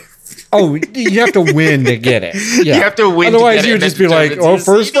get it. Oh, you have to win to get it. Yeah. You have to win to Otherwise, get it, you would and just that be like, determines "Oh, the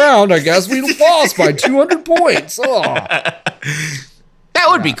first seed." round, I guess we lost by 200 points." Oh, That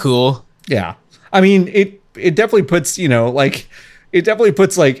would be cool. yeah. I mean, it definitely puts it definitely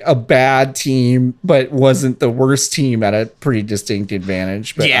puts like a bad team, but wasn't the worst team at a pretty distinct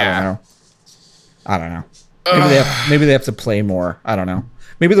advantage. But I Yeah. don't know. I don't know. Maybe they have to play more. I don't know.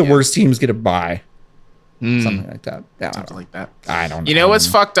 Maybe the worst teams get a bye. Something like that. Yeah, Something like that. I don't know. You know what's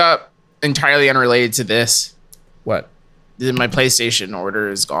fucked up? Entirely unrelated to this. What? My PlayStation order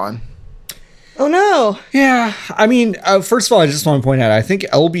is gone. Oh no. Yeah, I mean, first of all, I just want to point out, I think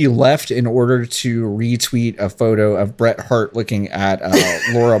LB left in order to retweet a photo of Bret Hart looking at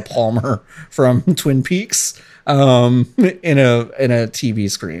Laura Palmer from Twin Peaks in a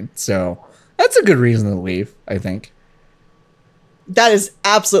TV screen. So that's a good reason to leave, I think. That is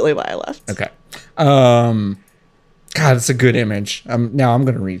absolutely why I left. Okay. God, it's a good image. Now I'm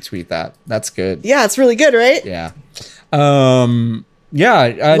going to retweet that. That's good. Yeah, it's really good, right? Yeah.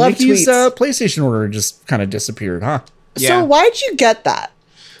 Yeah. Love Nikki's tweets. PlayStation order just kind of disappeared, huh? Yeah. So why'd you get that?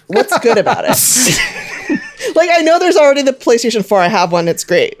 What's good about it? Like, I know there's already the PlayStation 4. I have one. It's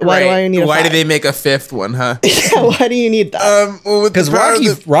great. Why do I need a Why 5? did they make a 5th one, huh? Yeah, why do you need that? Well, with Because the power of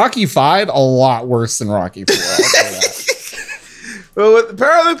the- Rocky 5, a lot worse than Rocky 4. I'll say that. Well, with the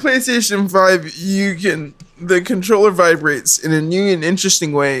power of the PlayStation 5, the controller vibrates in a new and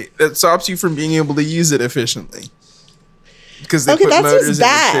interesting way that stops you from being able to use it efficiently. Because they Okay, put that seems motors in the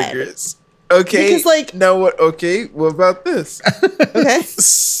bad. triggers. Okay. Because, like- now what? Okay, what about this? Okay.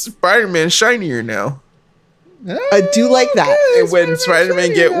 Spider-Man's shinier now. I do like that. And when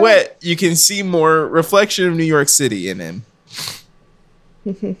Spider-Man get wet, you can see more reflection of New York City in him.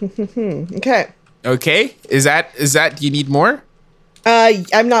 Okay. Okay. Is that? Do you need more?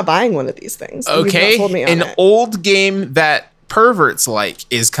 I'm not buying one of these things. You've not Okay. sold me on An it. old game that perverts like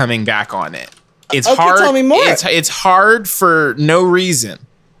is coming back on it. It's Okay, hard. tell me more. It's hard for no reason.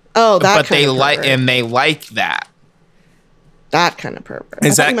 Oh, that But kind they of like pervert. and they like that. That kind of pervert.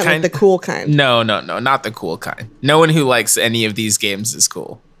 Is I thought that you meant, kind- like, the cool kind? No, not the cool kind. No one who likes any of these games is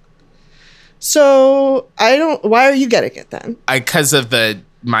cool. So I don't. Why are you getting it then? Because of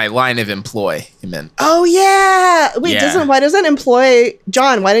my line of employment. Oh yeah. Wait, Yeah. why doesn't employ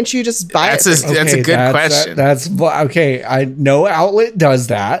John? Why didn't you just buy That's it? That's a good question. That's okay. No outlet does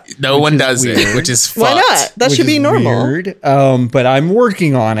that. No which one is does it, weird, which is fucked. Why not? That which should be is normal. Weird. But I'm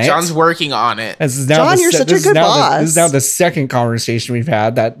working on it. John's working on it. This is now John, the you're se- such a this is good now boss. This is now the second conversation we've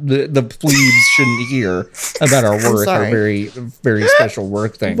had that the plebes shouldn't hear about our work, our sorry. very, very special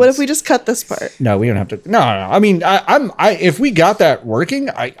work things. What if we just cut this part? No, we don't have to. No. I mean, if we got that working,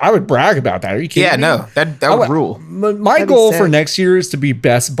 I would brag about that. Are you kidding Yeah, me? no, that would rule. My That'd be goal for sick. next year is to be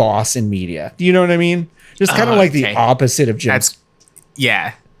best boss in media. Do you know what I mean? Just kind of like the okay. opposite of Jim. That's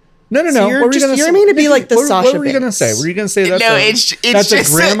yeah. No. So you're What were you just- gonna you're say? meaning to be like the what Sasha were you gonna Banks. say? Were you gonna say that's No, it's it's a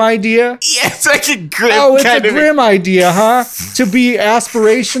just grim idea? Yeah, it's like a grim Oh, it's kind a of. grim idea, huh? To be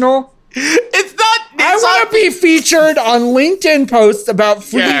aspirational. It's not. I want to be featured on LinkedIn posts about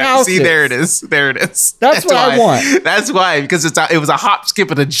free houses. See, there it is. There it is. That's what I why. want. That's why, because it was a hop, skip,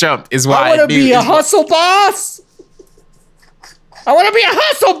 and a jump. Is why I want to knew- be a is why- hustle boss. I want to be a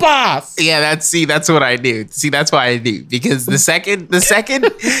hustle boss. Yeah, that's what I knew. See, that's why I knew, because the second,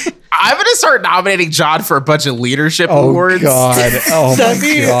 I'm gonna start nominating John for a bunch of leadership Oh awards. God! Oh That'd my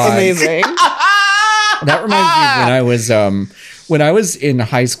be God! amazing. That reminds me of when I was in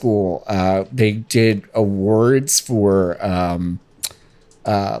high school. They did awards for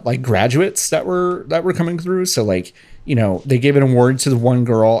like graduates that were coming through. So like, you know, they gave an award to the one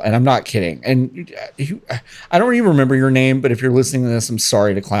girl, and I'm not kidding. And I don't even remember your name, but if you're listening to this, I'm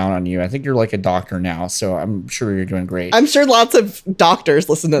sorry to clown on you. I think you're like a doctor now, so I'm sure you're doing great. I'm sure lots of doctors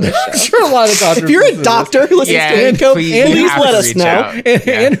listen to this show. I'm sure a lot of doctors. If you're listen a to doctor who listens Yeah, to Inco, please, please, you have let to us reach know. out. this.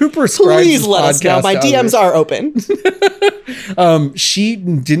 And who prescribes Please this let us know. podcast My to DMs others. are open. She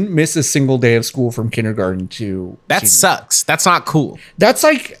didn't miss a single day of school from kindergarten to That senior. sucks. That's not cool. That's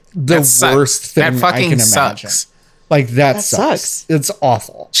like the That sucks. worst thing That fucking I can imagine. sucks. Like that sucks. sucks. It's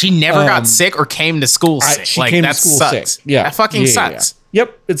awful. She never got sick or came to school sick. She like came that to school sucks. sick. Yeah, that fucking sucks. Yeah.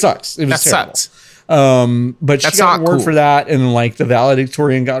 Yep, it sucks. It was That terrible. sucks. But That's she got an not award cool. for that, and then like the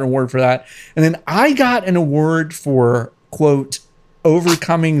valedictorian got an award for that, and then I got an award for quote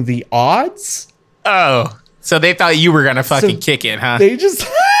overcoming the odds. Oh, so they thought you were gonna fucking kick it, huh? They just.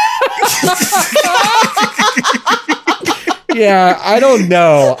 Yeah, I don't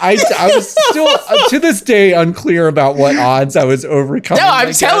know. I was still to this day unclear about what odds I was overcoming. No, I I'm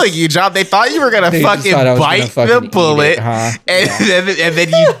guess. telling you, John. They thought you were gonna They just fucking thought I was gonna bite fucking the eat bullet, it, huh? and then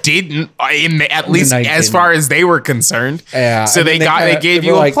you didn't. At least I as didn't. far as they were concerned. Yeah. So and they then gave they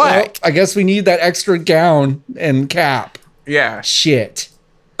you were a like, plaque. "Well, I guess we need that extra gown and cap. Yeah, Shit.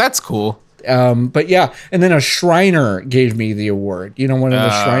 that's cool. But yeah, and then a Shriner gave me the award. You know, one of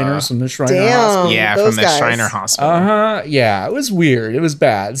the Shriners from the Shriner Hospital. Yeah, those from the guys. Shriner Hospital. Yeah, it was weird. It was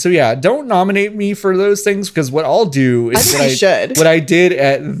bad. So yeah, don't nominate me for those things, because what I'll do is think you should. what I did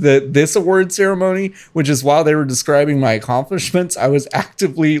at this award ceremony, which is while they were describing my accomplishments, I was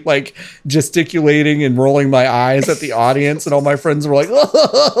actively like gesticulating and rolling my eyes at the audience, and all my friends were like,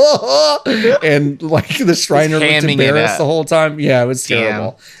 and like the Shriner looked Hamming it embarrassed up. the whole time. Yeah, it was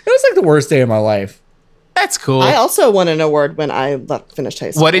terrible. It was like the worst day of my life. That's cool. I also won an award when I finished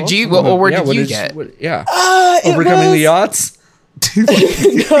high school. What did you? What award did you get? Overcoming the odds.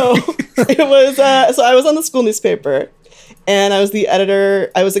 No, it was so I was on the school newspaper, and I was the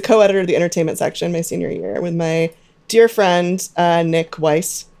editor. I was a co-editor of the entertainment section my senior year with my dear friend Nick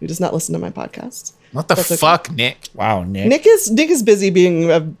Weiss, who does not listen to my podcast. What the That's okay. fuck, Nick? Wow, Nick. Nick is busy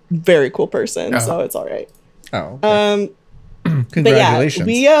being a very cool person, so it's all right. Oh, okay. But Congratulations.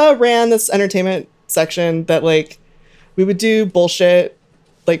 yeah, we ran this entertainment section that like we would do bullshit,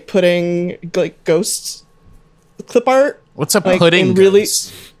 like putting like ghost clip art. What's a Like, pudding? in really-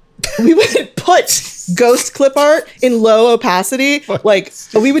 ghost? We would put ghost clip art in low opacity. Like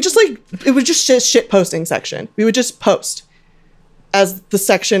we would just like it was just shit posting section. We would just post as the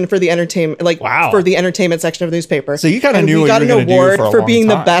section for the entertainment, like Wow. for the entertainment section of the newspaper. So you kinda And knew we what got you were an gonna do award for a for long being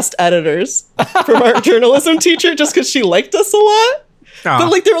the time. best editors from our journalism teacher, just because she liked us a lot. But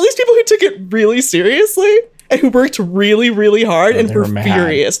like there were at least people who took it really seriously and who worked really, really hard and they were were mad.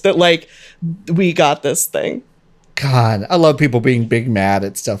 furious that like we got this thing. God, I love people being big mad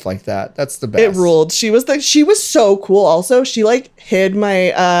at stuff like that. That's the best. It ruled. She was so cool. Also, she like hid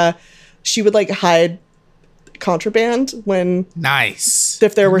my she would like hide contraband when Nice.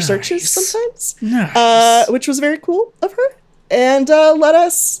 if there were searches sometimes. Nice. Which was very cool of her. And let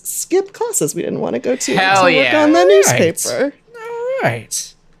us skip classes we didn't want to go to Hell to work yeah. on the Right. newspaper. All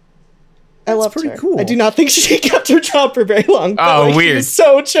right. I loved pretty her. cool. I do not think she kept her job for very long. But, Oh, like, She weird. was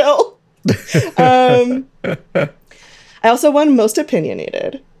so chill. I also won most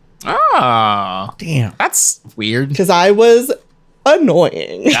opinionated Oh, Damn. that's weird. because I was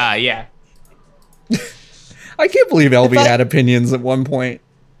annoying. Yeah. I can't believe LB If I- had opinions at one point.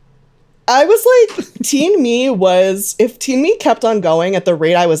 I was like, Teen Me was, if Teen Me kept on going at the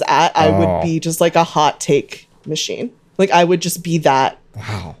rate I was at, I Oh. would be just like a hot take machine. Like I would just be that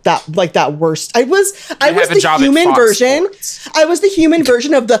Wow. that worst. I was have a the job at human Fox version. Sports. I was the human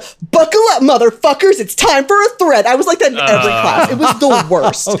version of the buckle up, motherfuckers. It's time for a thread. I was like that in every class. It was the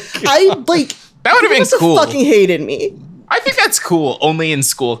worst. I like That would've people been must have cool. Fucking hated me. I think that's cool only in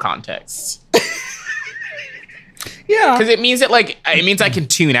school contexts Yeah. because it means that like it means I can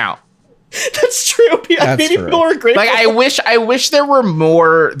tune out. That's true. That's Maybe true. people were grateful. Like I wish there were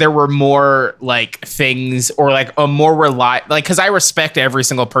more like things or like a more like because I respect every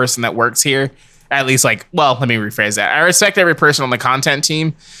single person that works here. At least like, well, let me rephrase that. I respect every person on the content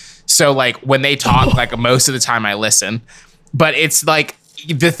team. So like when they talk, like most of the time I listen. But it's like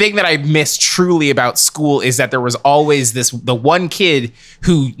the thing that I miss truly about school is that there was always the one kid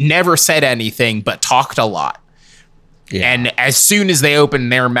who never said anything but talked a lot. Yeah. And as soon as they opened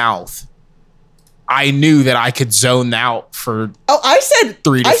their mouth, I knew that I could zone out for I said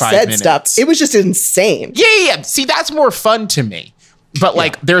 3 to I 5 said minutes. stuff. It was just insane. Yeah. See, that's more fun to me. But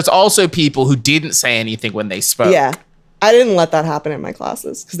like, there's also people who didn't say anything when they spoke. Yeah. I didn't let that happen in my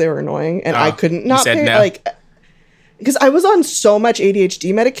classes because they were annoying and I Oh, couldn't you not said pay no? like because I was on so much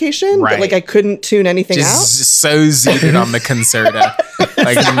ADHD medication Right. that like I couldn't tune anything out. Just so zooted on the Concerta.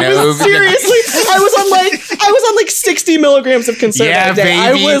 Like no, Seriously, I was on like 60 milligrams of Concerta yeah, a day.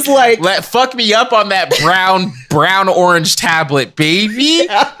 baby. I was like, fuck me up on that brown orange tablet, baby.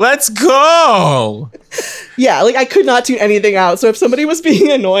 Let's go. yeah, like I could not tune anything out. So if somebody was being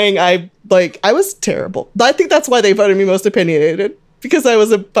annoying, I was terrible. I think that's why they voted me most opinionated because I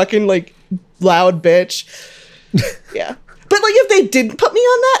was a fucking like loud bitch. Yeah. But like if they didn't put me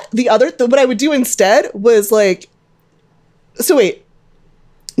on that, what I would do instead was like, so wait,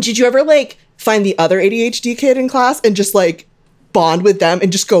 did you ever like find the other ADHD kid in class and just like bond with them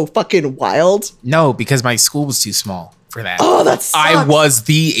and just go fucking wild? No, because my school was too small for that. Oh, that sucks. I was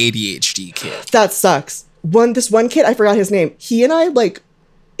the ADHD kid. That sucks. This one kid, I forgot his name. He and I like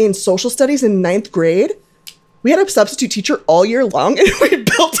in social studies in 9th grade, we had a substitute teacher all year long and we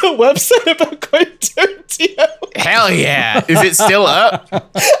built a website about Quentin Tarantino. Hell yeah. Is it still up? I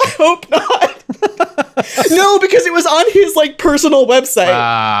hope not. No, because it was on his like personal website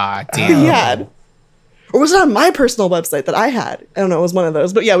Ah, that he damn. had. Or was it on my personal website that I had? I don't know. It was one of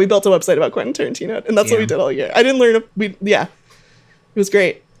those. But yeah, we built a website about Quentin Tarantino and that's what we did all year. I didn't learn. It was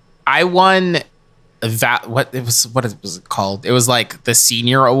great. I won that. What it was called? It was like the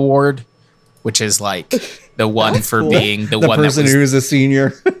senior award which is like the one for cool. being the The one that person was, who's a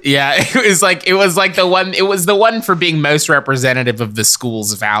senior. yeah, it was the one for being most representative of the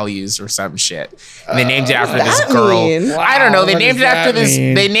school's values or some shit. And they named it after this that girl. mean? I don't know. They What named it does after that this.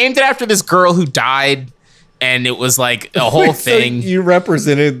 mean? They named it after this girl who died, and it was like a whole So thing. you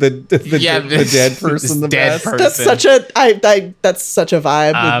represented the dead person the dead best. person. That's such a that's such a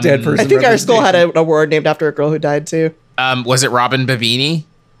vibe. Dead person. I think our school had representation. an award named after a girl who died too. Was it Robin Babini?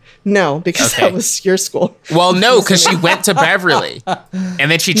 No, because Okay. that was your school. Well, no, because she went to Beverly, and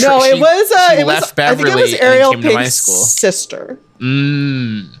then she No, it was she it was left I think Beverly it was and Ariel then came to my Pink's school. sister.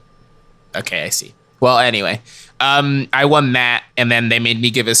 Okay, I see. Well, anyway, I won that, and then they made me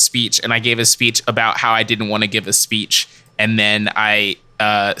give a speech, and I gave a speech about how I didn't want to give a speech, and then I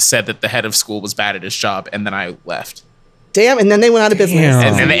said that the head of school was bad at his job, and then I left. Damn, and then they went out of business.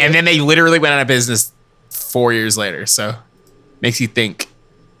 Damn. And then they literally went out of business 4 years later. So makes you think.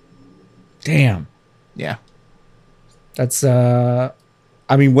 Damn. Yeah. That's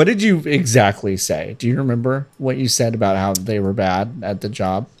I mean, what did you exactly say? Do you remember what you said about how they were bad at the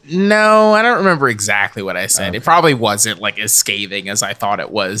job? No, I don't remember exactly what I said. It probably wasn't like as scathing as I thought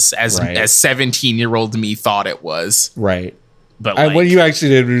it was, as Right. 17-year-old me thought it was. Right. But like, What you actually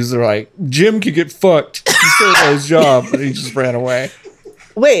did was like, Jim could get fucked. He still got his job, and he just ran away.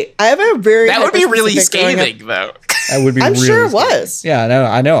 Wait, I have a very that would be really hyper-specific growing up- scathing, though. That would be. I'm really sure it scary. was. Yeah,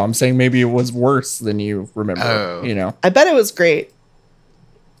 I know. I'm saying maybe it was worse than you remember. Oh. You know. I bet it was great.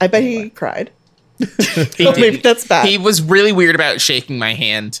 I bet he cried. He Maybe didn't. that's bad. He was really weird about shaking my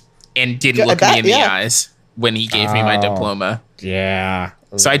hand and didn't I look me bet, in the yeah. eyes when he gave me my Oh. diploma. Yeah.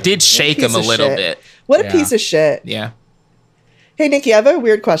 So I did shake him Piece a of little shit. bit. What a Yeah. piece of shit. Yeah. Hey, Nikki, I have a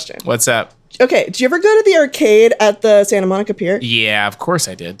weird question. What's up? Okay, did you ever go to the arcade at the Santa Monica Pier? Yeah, of course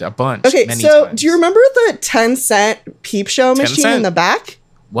I did. A bunch. Okay, many so times. do you remember the 10-cent peep show 10 machine cent? in the back?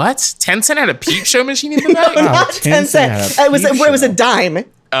 What? 10 Cent had a peep show machine in the back? Wow, Not 10 10 cent had cent. a It was peep it was a show. dime.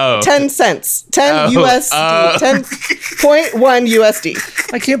 Oh. 10 cents. 10 Oh, USD. 10.1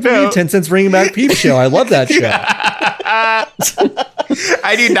 USD. I can't believe 10 Cents bringing back Peep Show. I love that show.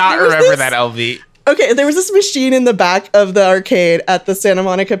 I do not There was remember this- that, LV. Okay, there was this machine in the back of the arcade at the Santa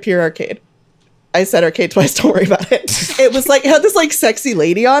Monica Pier arcade. I said arcade twice, don't worry about it. It was like, it had this like sexy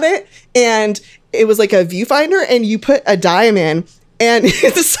lady on it, and it was like a viewfinder, and you put a dime in, and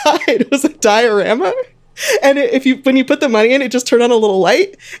inside was a diorama. And when you put the money in, it just turned on a little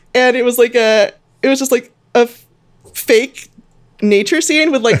light, and it was just like a fake nature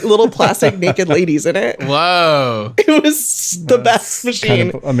scene with like little plastic naked ladies in it. Whoa. It was the best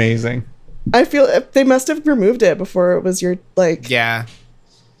machine. Kind of amazing. I feel they must have removed it before it was your like. Yeah.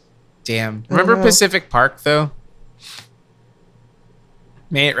 Damn. Remember know. Pacific Park, though?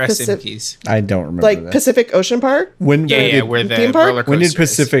 May it rest in Pacific- peace. I don't remember Like this. Pacific Ocean Park. When Yeah, did, yeah, where the theme park? roller when did coaster is.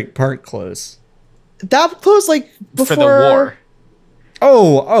 Pacific Park close? That closed like before For the war.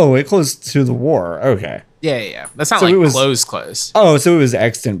 Oh, it closed to the war. Okay. Yeah, yeah, yeah. That's not So like it was- close. Oh, so it was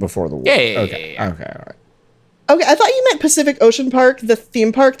extant before the war. Yeah, yeah, okay. yeah, yeah. Okay. All right. Okay, I thought you meant Pacific Ocean Park, the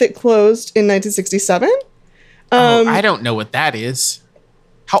theme park that closed in 1967. Oh, I don't know what that is.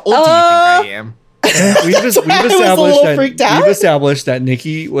 How old do you think I am? We've was a little freaked out. we've established that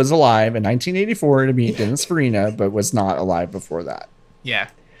Nikki was alive in 1984 to meet Dennis Farina, but was not alive before that. Yeah.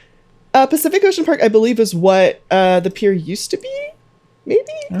 Pacific Ocean Park, I believe, is what the pier used to be. Maybe.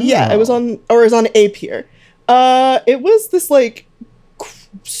 Yeah, it was on a pier. It was this like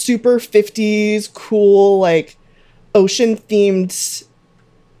super 50s cool like ocean themed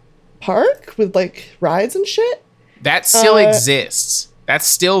park with like rides and shit. That still exists. That's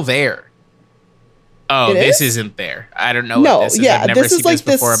still there. Oh, It this is? isn't there. I don't know No, what this is. yeah, I've never this is seen like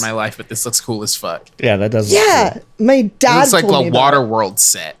this before this- in my life, but this looks cool as fuck. Yeah, that does. look Yeah, cool. my It dad looks like told me a about Water it. World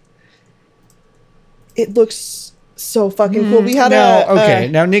set. It looks so fucking cool. We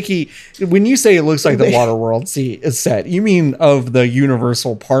had Now, Nikki, when you say it looks like the Waterworld set, you mean of the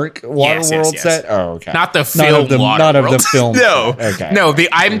Universal Park Waterworld yes. set? Oh, okay. Not the film not of the Waterworld. film. No. set. Okay. No,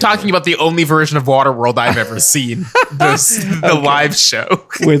 I'm talking about the only version of Waterworld I've ever seen. The live show.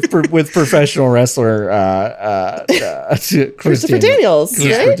 with professional wrestler Christopher Daniels,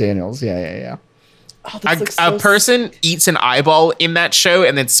 Christopher right? Daniels. Yeah. Oh, this looks A so person eats an eyeball in that show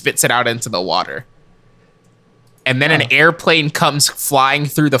and then spits it out into the water. And then an airplane comes flying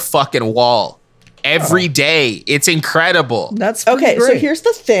through the fucking wall every day. It's incredible. That's pretty Okay, so great. here's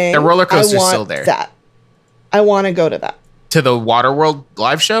the thing. The roller coaster's I want still there. That I want to go to that. To the Waterworld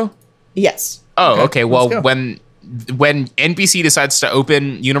live show? Yes. Oh, okay. Well, go. when NBC decides to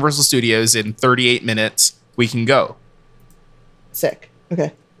open Universal Studios in 38 minutes, we can go. Sick.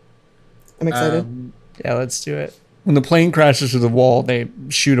 Okay. I'm excited. Yeah, let's do it. When the plane crashes through the wall, they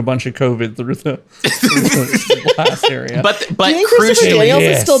shoot a bunch of COVID through the blast area. But Do you think Christopher crucially, Daniels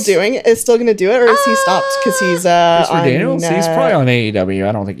yes. is still going to do it, or is he stopped? Because he's Christopher on Daniels, he's probably on AEW.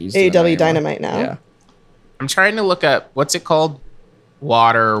 I don't think he's doing it AEW anymore. Dynamite now. Yeah. I'm trying to look up what's it called?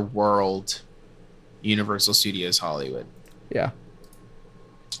 Water World, Universal Studios Hollywood. Yeah.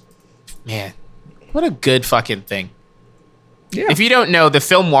 Man, what a good fucking thing. Yeah. If you don't know, the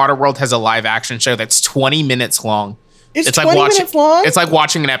film Waterworld has a live action show that's 20 minutes long. It's like 20 watching, minutes long? It's like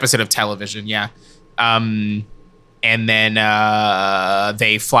watching an episode of television, yeah. And then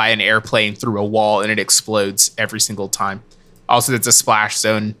they fly an airplane through a wall and it explodes every single time. Also, it's a splash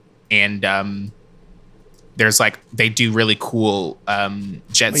zone, and there's like they do really cool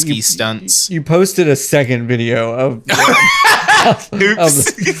jet ski stunts. You posted a second video of the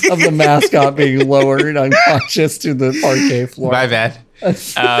mascot being lowered unconscious to the parquet floor. My bad.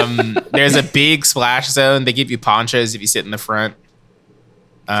 There's a big splash zone. They give you ponchos if you sit in the front.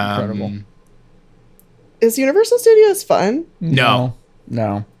 Incredible. Is Universal Studios fun? No,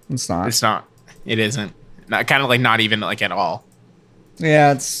 No, it's not. it's not. It isn't. Not kind of like not even like at all.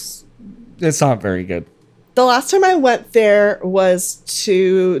 Yeah, it's not very good. The last time I went there was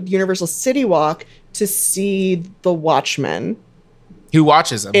to Universal City Walk to see The Watchmen Who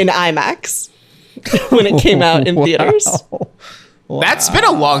watches them? in IMAX when it came out in theaters. That's been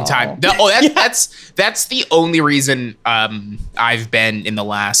a long time. That's the only reason I've been in the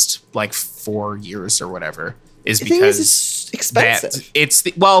last like 4 years or whatever is The thing is, because it's expensive. it's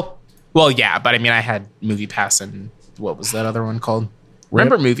the well yeah, but I mean I had Movie Pass and what was that other one called?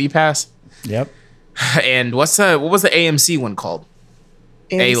 Remember Movie Pass? Yep. And what was the AMC one called?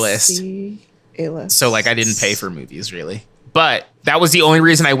 A-list. A-list. So like I didn't pay for movies really, but that was the only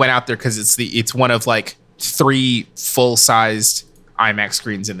reason I went out there because it's one of like 3 full-sized IMAX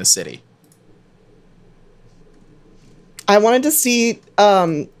screens in the city. I wanted to see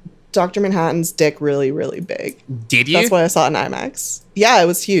Dr. Manhattan's dick really, really big. Did you? That's why I saw it in IMAX. Yeah, it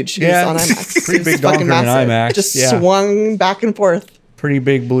was huge. It Yeah, was on IMAX. pretty It was big fucking donker in massive. IMAX, It just yeah. swung back and forth. Pretty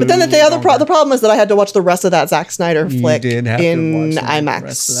big blue. But then the problem is that I had to watch the rest of that Zack Snyder You flick did have to in watch the IMAX.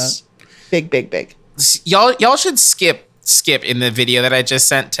 rest of that. Big. Y'all should skip in the video that I just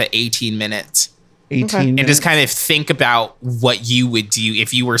sent to 18 minutes 18 and just kind of think about what you would do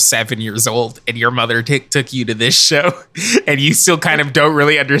if you were 7 years old and your mother took you to this show and you still kind of don't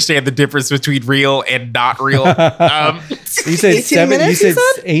really understand the difference between real and not real. You said 18 minutes, you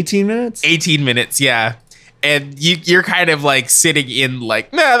said? 18 minutes? 18 minutes, yeah. And you're kind of like sitting in like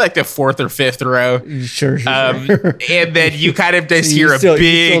the 4th or 5th row. Sure. And then you kind of just You hear still- a you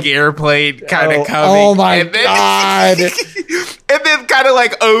big still- airplane kind of coming. Oh my and then, God. And then kind of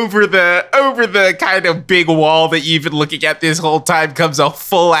like over the kind of big wall that you've been looking at this whole time comes a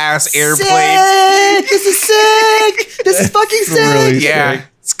full ass airplane. Sick! This is sick! This is fucking sick! really Yeah, sick.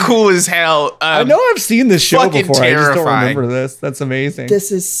 it's cool as hell. I know I've seen this show fucking before. I just don't terrifying. remember this. That's amazing.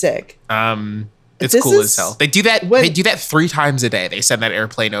 This is sick. It's This cool is- as hell. They do that. when- They do that 3 times a day. They send that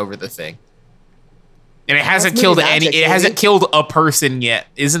airplane over the thing, and it hasn't movie killed magic, It hasn't baby. killed a person yet.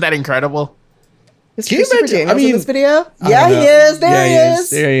 Isn't that incredible? Is Can you Christopher imagine- Daniels I mean, in this video? I Yeah, don't he know. is. There Yeah,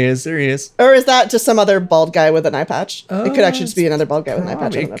 he is. There he is. Or is that just some other bald guy with an eye patch? It could actually just be another bald guy with an eye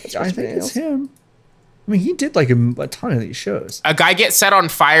patch. I don't know if it's I Christopher think it's Daniels. him. I mean, he did like a ton of these shows. A guy gets set on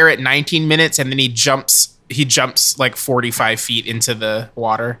fire at 19 minutes, and then he jumps like 45 feet into the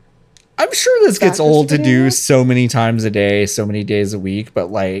water. I'm sure this that gets old to Christopher do Daniels? so many times a day, so many days a week,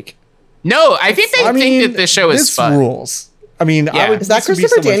 but like, No, I think they I mean, think that the show is this fun. rules. I mean, Yeah. Is that this would be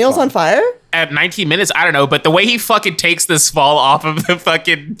Christopher so much Daniels fun. on fire? At 19 minutes, I don't know, but the way he fucking takes this fall off of the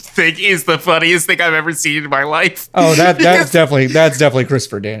fucking thing is the funniest thing I've ever seen in my life. Oh, that's definitely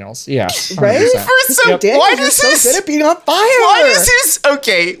Christopher Daniels. Yeah, 100%. Right? For some, Daniels why is does so his good at being on fire. why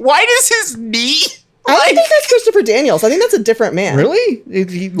does his knee? I don't think that's Christopher Daniels. I think that's a different man. Really?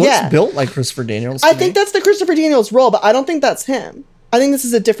 He looks Yeah. built like Christopher Daniels. I to think me. that's the Christopher Daniels role, but I don't think that's him. I think this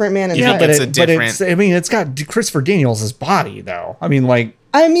is a different man in You fire. think it's a different- I mean, it's got Christopher Daniels' body though. I mean, like,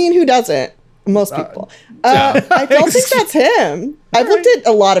 I mean, who doesn't? Most people. I don't think that's him. I've looked at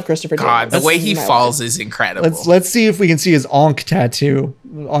a lot of Christopher God, Daniels. the way he in my falls life. is incredible. let's see if we can see his Ankh tattoo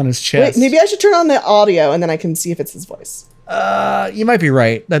on his chest. Wait, maybe I should turn on the audio and then I can see if it's his voice. You might be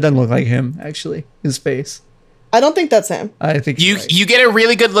right. That doesn't look like him actually. His face. I don't think that's him. I think you you're right. you get a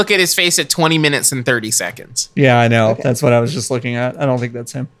really good look at his face at 20 minutes and 30 seconds. Yeah, I know. Okay. That's what I was just looking at. I don't think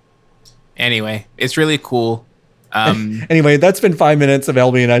that's him. Anyway, it's really cool. Anyway, that's been 5 minutes of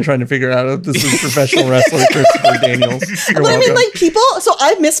LB and I trying to figure out if this is professional wrestler Christopher Daniels. You're But I mean, welcome. like people. So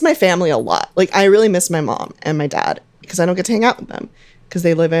I miss my family a lot. Like I really miss my mom and my dad because I don't get to hang out with them because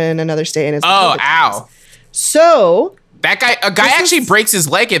they live in another state. And it's Oh, COVID ow. times. So a guy actually breaks his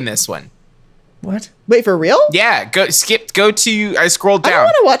leg in this one. What? wait, for real? Yeah, go to. I scrolled I don't down.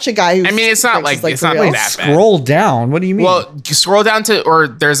 want to watch a guy who. I mean, it's not like it's not real. that bad. Scroll down. What do you mean? Well, scroll down to, or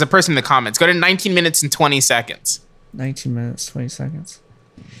there's a person in the comments. Go to 19 minutes and 20 seconds. 19 minutes, 20 seconds.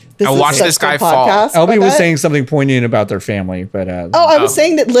 This I is watched such this guy good fall. podcast, Albie I was bet. saying something poignant about their family, but I was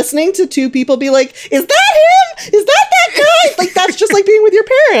saying that listening to two people be like, "Is that him? Is that guy?" Like that's just like being with your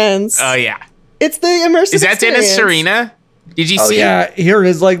parents. Oh yeah. It's the immersive. Is that Dennis experience. Serena? Did you oh see? yeah, here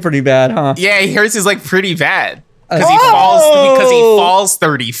his leg pretty bad, huh? Yeah, hers is like pretty bad because Oh! he falls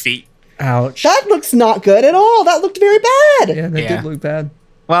 30 feet. Ouch. That looks not good at all. That looked very bad. Yeah, that Yeah. did look bad.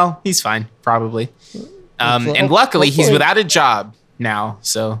 Well, he's fine, probably. Hopefully- And luckily, he's hopefully. without a job now,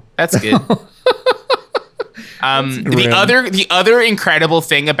 so that's good. The grim. other incredible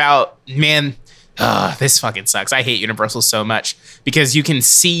thing about this fucking sucks. I hate Universal so much because you can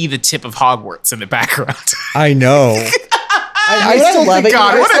see the tip of Hogwarts in the background. I know. I You know what I still love think, at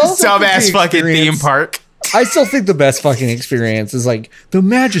God, what a Universal? dumbass fucking theme park. I still think the best fucking experience is like the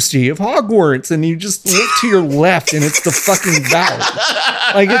majesty of Hogwarts, and you just look to your left, and it's the fucking valley.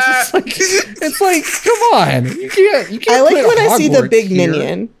 Like it's like, come on, you can't. I like put when I see the Hogwarts big here.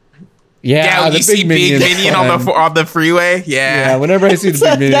 minion. Yeah, the you see Big Minion on the freeway. Yeah, whenever I see the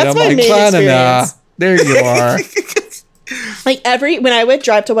big minion, That's I'm my like, main Banana. experience. There you are. Like when I would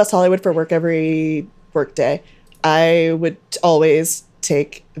drive to West Hollywood for work every work day, I would always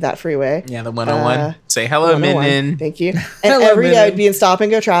take that freeway. Yeah, the 101. Say hello, 101. Minion. Thank you. And Hello, every day Minion. I'd be in stop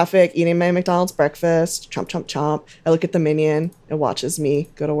and go traffic, eating my McDonald's breakfast, chomp, chomp, chomp. I look at the Minion, it watches me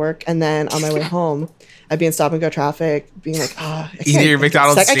go to work. And then on my way home, I'd be in stop and go traffic, being like, Eating your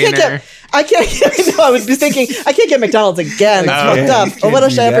McDonald's I can't dinner. no, I would be thinking, I can't get McDonald's again. That's Oh, fucked yeah, up. you But can't what do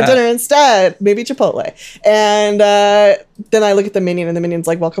should I have for that. dinner instead? Maybe Chipotle. And then I look at the Minion, and the Minion's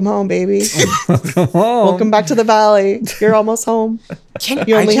like, welcome home, baby. Welcome back to the valley. You're almost home.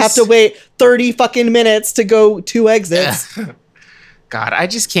 You only have to wait 30 fucking minutes to go 2 exits. God, I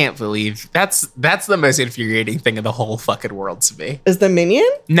just can't believe that's the most infuriating thing in the whole fucking world to me. Is the Minion?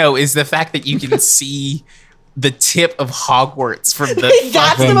 No, is the fact that you can see the tip of Hogwarts from the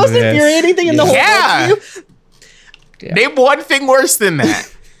That's the From most this. infuriating thing in the whole Yeah. world. Name one thing worse than that.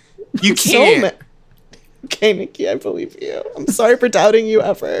 You can't. Okay, Nikki, I believe you. I'm sorry for doubting you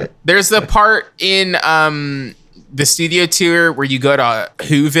ever. There's the part in the studio tour where you go to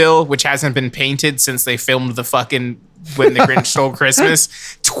Whoville, which hasn't been painted since they filmed the fucking When the Grinch Stole Christmas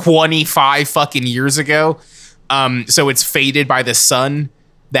 25 fucking years ago. So it's faded by the sun.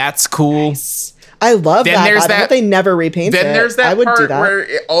 That's cool. I love Then that. there's I that- hope they never repaint it. Then there's I that would do part that. where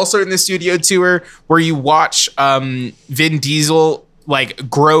also in the studio tour where you watch Vin Diesel like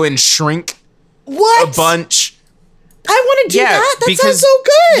grow and shrink What? a bunch. I want to do that. That sounds so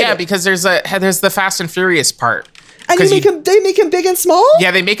good. Yeah, because there's the Fast and Furious part. and 'cause they make him big and small?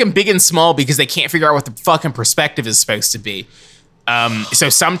 Yeah, they make him big and small because they can't figure out what the fucking perspective is supposed to be. So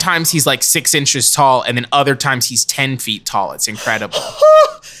sometimes he's like 6 inches tall, and then other times he's 10 feet tall. It's incredible.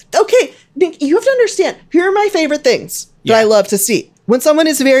 Okay, Nick, you have to understand. Here are my favorite things that Yeah. I love to see. When someone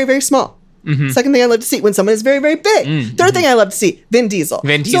is very, very small. Second thing I love to see, when someone is very, very big. Third thing I love to see, Vin Diesel.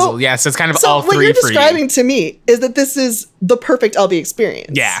 Vin Diesel, yes, it's kind of So all what three you're for you. describing to me is that this is the perfect LB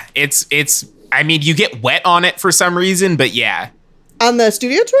experience. Yeah, it's. I mean, you get wet on it for some reason, but yeah, On the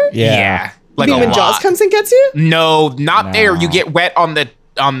studio tour? yeah, like You a mean when Jaws lot. comes and gets you? No, not there. You No. get wet on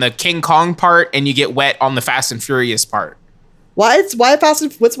the King Kong part, and you get wet on the Fast and Furious part. Why Fast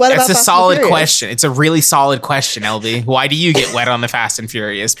and what's wet about That's a Fast and solid Furious? question. It's a really solid question, LB. Why do you get wet on the Fast and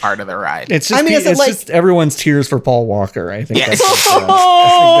Furious part of the ride? It's just, I mean, is it it's like- just everyone's tears for Paul Walker. I think. Yeah. That's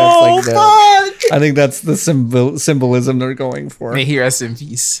Oh, like the, fuck! I think that's the symbolism they're going for. May he rest in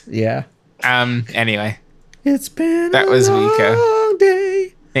peace. Yeah. Anyway, It's been That a was Wika. long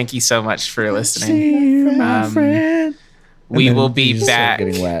day. thank you so much for listening. See you, my Um, friend. We And then will be you just start back.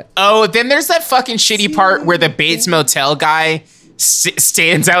 Getting wet. Oh, then there's that fucking shitty part where the Bates Motel guy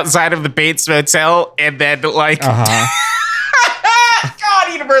stands outside of the Bates Motel and then like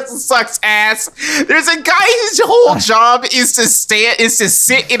God, Universal sucks ass. There's a guy whose whole job is to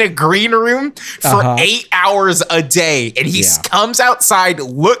sit in a green room for 8 hours a day, and he Yeah. comes outside,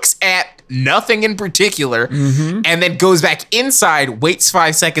 looks at nothing in particular, and then goes back inside, waits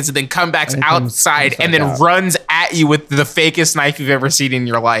 5 seconds, and then comes back outside, and then back out. runs at you with the fakest knife you've ever seen in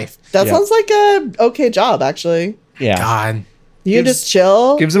your life. That Yeah. sounds like a okay job, actually. Yeah. God. You can just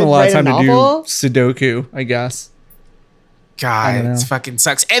chill. Gives him a and lot of write time to do novel. Sudoku, I guess. God, don't it know. fucking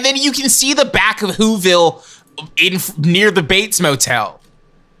sucks. And then you can see the back of Whoville near the Bates Motel.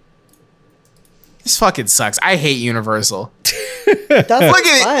 This fucking sucks. I hate Universal. That's Look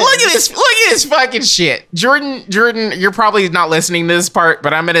at fun. it. Look at this fucking shit. Jordan, you're probably not listening to this part,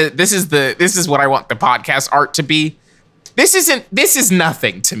 but this is what I want the podcast art to be. This is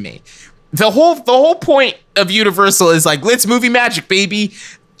nothing to me. The whole point of Universal is like, let's movie magic, baby.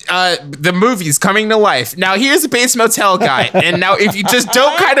 The movie's coming to life. Now here's a Bates Motel guy. And now if you just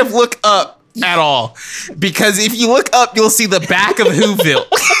don't kind of look up at all, because if you look up, you'll see the back of Whoville.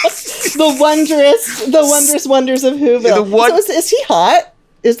 the wondrous wonders of Whoville. So is he hot?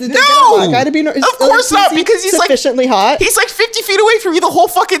 Is the guy to be? Of course not, because he's sufficiently hot. He's like 50 feet away from you the whole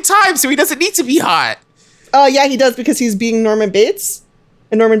fucking time, so he doesn't need to be hot. Oh yeah, he does, because he's being Norman Bates,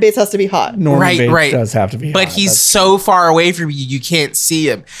 and Norman Bates has to be hot. Norman Bates does have to be but hot. he's so far away from you, you can't see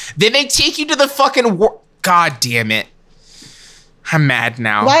him. Then they take you to the fucking God damn it. I'm mad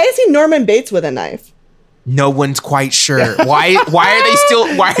now. Why is he Norman Bates with a knife? No one's quite sure. Why are they still?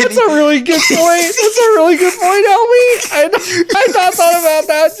 That's a really good point. That's a really good point, Elby. I not thought about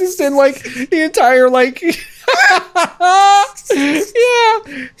that. Just in like the entire like. Yeah.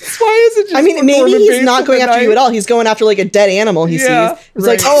 Why is it just? I mean, maybe Norman he's Bates not with going a after knife? you at all. He's going after like a dead animal he Yeah, sees. He's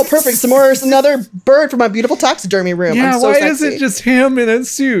like, right. oh, perfect. Another bird for my beautiful taxidermy room. Yeah. I'm so Why sexy. is it just him in a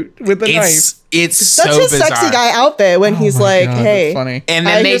suit with a knife? It's That's so his bizarre. sexy guy outfit when he's Oh my like, God, that's hey, funny. And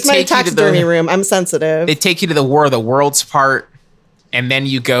then they here's my take you to taxidermy the room. I'm sensitive. they take you to the War of the Worlds part, and then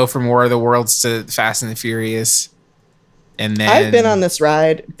you go from War of the Worlds to Fast and the Furious. And then I've been on this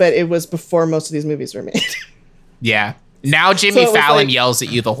ride, but it was before most of these movies were made. Yeah. Now So Jimmy it was Fallon like- yells at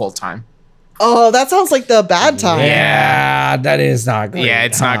you the whole time. Oh, that sounds like the bad time. Yeah, that is not great. Yeah,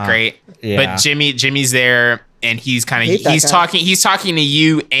 it's not great. Yeah. But Jimmy's there, and he's kind Hate of that guy. he's talking to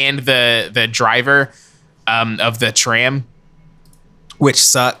you and the driver of the tram, which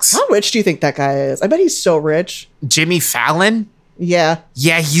sucks. How rich do you think that guy is? I bet he's so rich. Jimmy Fallon? Yeah.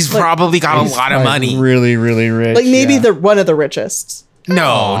 Yeah, he's probably got a He's lot of probably money. Really, really rich. Like maybe yeah. one of the richest.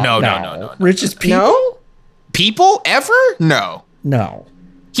 No. Richest people? No? People ever? No. No.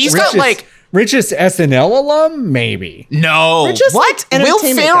 He's got like richest SNL alum, maybe. no. Richest, What? like, Will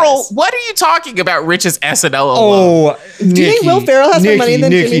entertainment Ferrell? guys. What are you talking about? Richest SNL alum? Oh, Do you think Will Ferrell has more money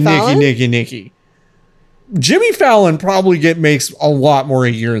than Jimmy Fallon? Nikki. Jimmy Fallon probably makes a lot more a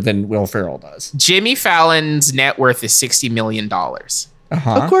year than Will Ferrell does. Jimmy Fallon's net worth is $60 million.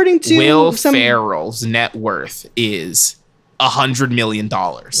 Uh-huh. According to Will some. Ferrell's net worth is $100 million.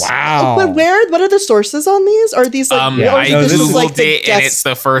 Wow. But what are the sources on these? Are these like? or I is this Googled googled like the it, and guess- it's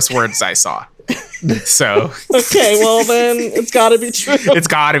the first words I saw. So Okay, well then it's got to be true. it's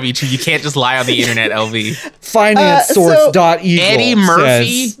got to be true. You can't just lie on the internet, LV. FinanceSource.eagle Eddie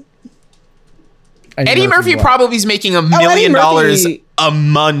Murphy. says- Eddie Murphy what? probably is making $1 Eddie million Murphy. a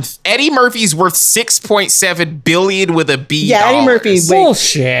month. Eddie Murphy's worth $6.7 billion with a B. Yeah, Eddie Murphy, dollars. wait.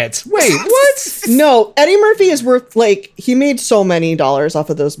 Bullshit. Wait, what? No, Eddie Murphy is worth like he made so many dollars off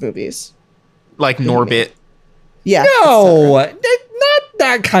of those movies. Like Norbit. Yeah. No, not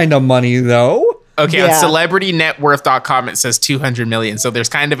that kind of money, though. Okay, on Yeah. celebritynetworth.com it says 200 million. So there's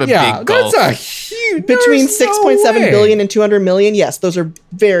kind of a Yeah, big gulf. that's a huge. Between there's no 6.7 way. billion and 200 million, yes, those are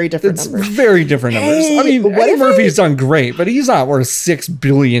very different It's numbers. very different numbers. I Hey, mean, what Eddie if Murphy's done great, but he's not worth $6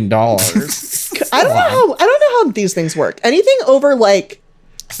 billion. I don't know how these things work. Anything over like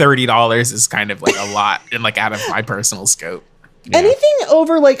 $30 is kind of like a lot and like out of my personal scope. anything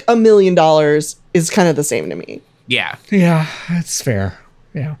over like $1 million is kind of the same to me. Yeah. Yeah, that's fair.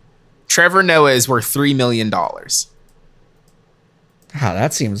 Yeah. Trevor Noah is worth $3 million. Wow,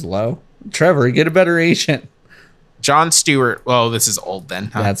 that seems low. Trevor, get a better agent. John Stewart. Well, this is old then.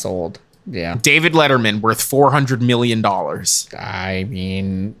 Huh? That's old. Yeah. David Letterman worth $400 million. I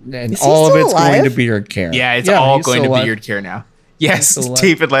mean, and Is he all of still it's going alive? to beard care. Yeah, it's all he's going still to alive. beard care now. Yes, still alive.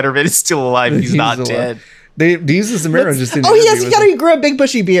 David Letterman is still alive. He's not alive. dead. They uses the mirror just in Oh yes, he grew a big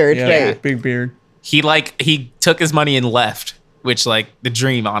bushy beard. yeah, Right. big beard. He took his money and left, which like the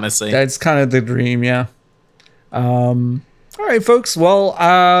dream, honestly. That's kind of the dream, yeah. All right, folks. Well,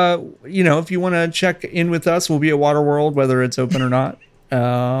 if you want to check in with us, we'll be at Waterworld, whether it's open or not.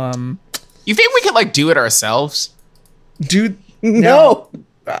 You think we could like do it ourselves? Dude, No.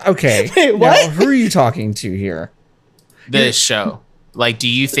 okay. Wait, Now, what? who are you talking to here? The show. Like, do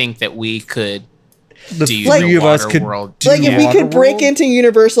you think that we could The do three the of us could Waterworld? do Like if we could break Waterworld? into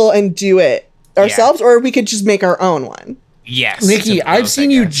Universal and do it ourselves, or we could just make our own one. Yes. Nikki, to I've both, seen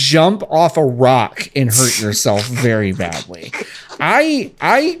I you guess. jump off a rock and hurt yourself very badly.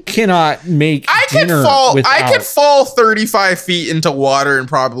 I cannot make I could dinner fall. without. I could fall 35 feet into water and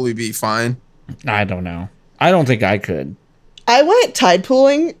probably be fine. I don't know. I don't think I could. I went tide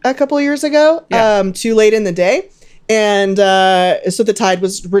pooling a couple of years ago, Yeah. too late in the day. And so the tide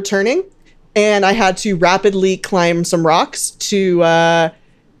was returning. and I had to rapidly climb some rocks to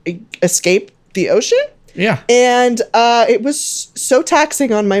escape the ocean. Yeah. And it was so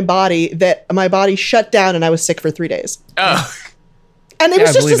taxing on my body that my body shut down and I was sick for 3 days. Oh. And it Yeah,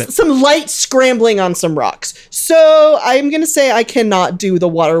 was I believe just it. some light scrambling on some rocks. So I'm going to say I cannot do the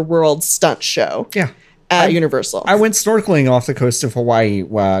Waterworld stunt show Yeah. at Universal. I went snorkeling off the coast of Hawaii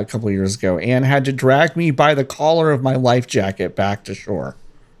a couple of years ago and had to drag me by the collar of my life jacket back to shore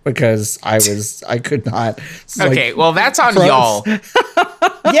because I could not. Okay, well, that's on front- y'all.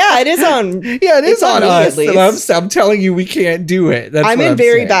 Yeah, it is on. Yeah, it is It's on me, us. at least. And I'm telling you, we can't do it. That's I'm what in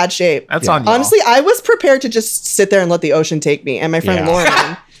very saying. bad shape. That's on y'all. Honestly, I was prepared to just sit there and let the ocean take me. And my friend Yeah.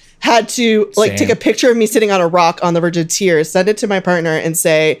 Lauren had to Same. take a picture of me sitting on a rock on the verge of tears, send it to my partner,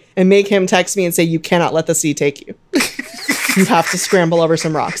 and make him text me and say, "You cannot let the sea take you. You have to scramble over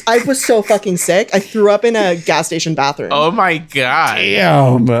some rocks." I was so fucking sick. I threw up in a gas station bathroom. Oh my god.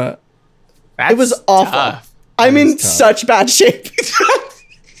 Damn. That's It was awful. tough. I'm in such bad shape.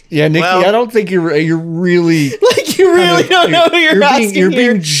 Yeah, Nikki, Well- I don't think you're really. Like, you really don't know who you're asking You're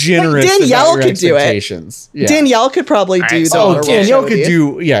here. being generous. Like, Danielle about your could do it. expectations. Yeah. Danielle could probably All do right, the so Oh, Waterworld Danielle show with could you.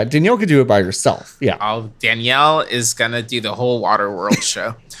 do. Yeah, Danielle could do it by herself. Yeah. Danielle is gonna do the whole Waterworld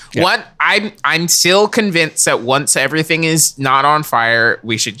show. Yeah. What I'm still convinced that once everything is not on fire,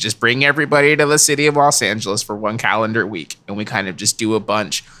 we should just bring everybody to the city of Los Angeles for one calendar week, and we kind of just do a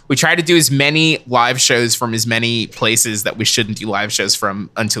bunch. We try to do as many live shows from as many places that we shouldn't do live shows from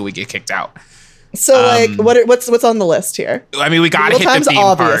until we get kicked out. So, what's on the list here? I mean, we gotta Medieval hit the Times, theme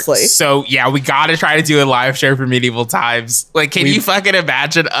obviously. park. So yeah, we gotta try to do a live show for Medieval Times. Like, can you fucking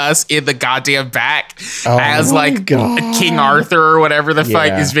imagine us in the goddamn back as my like God. King Arthur or whatever the fuck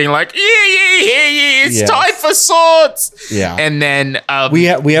Yeah. is being like, yeah, it's Yes. time for swords. Yeah. And then We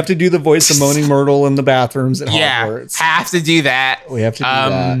have to do the voice of Moaning Myrtle in the bathrooms at yeah, Hogwarts. have to do that. We have to do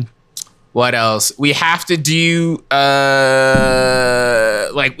that. What else? We have to do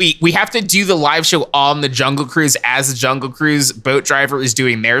we have to do the live show on the Jungle Cruise as the Jungle Cruise boat driver is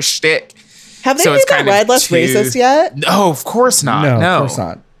doing their shtick. Have they So made it's that kind of ride less too- racist yet? No, of course not. No, No, of course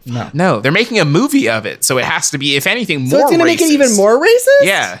not. No. No, they're making a movie of it, so it has to be, if anything, So more. it's going to make it racist. even more racist?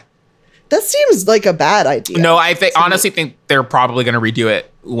 Yeah. That seems like a bad idea. No, I honestly think they're probably going to redo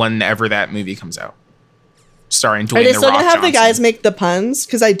it whenever that movie comes out, starring Dwayne Are they the still Rock going to have the Johnson. guys make the puns?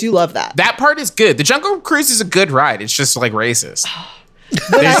 Because I do love that. That part is good. The Jungle Cruise is a good ride. It's just like racist.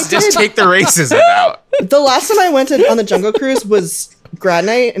 But I Just did- take the racism out. the last time I went on the Jungle Cruise was grad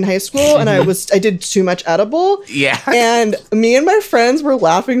night in high school, and I did too much edible. Yeah. And me and my friends were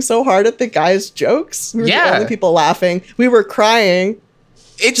laughing so hard at the guys' jokes. We were Yeah. the only people laughing. We were crying,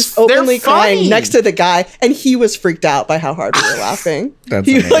 It's openly they're funny. crying next to the guy, and he was freaked out by how hard we were laughing. That's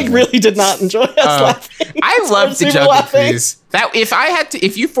he amazing. really did not enjoy us laughing. I As love much the as we were Jungle laughing. Cruise. That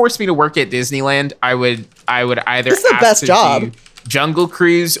if you forced me to work at Disneyland, I would either This is the ask best to job. do Jungle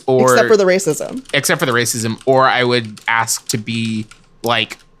Cruise or Except for the racism. or I would ask to be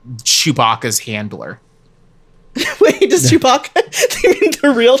like Chewbacca's handler. Wait, does Chewbacca? You mean the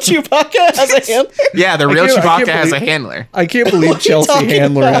real Chewbacca has a handler? Yeah, the real I Chewbacca can't has a believe- handler. I can't believe What are you Chelsea talking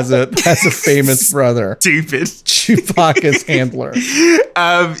Handler about? has a famous brother. Stupid. Chewbacca's handler.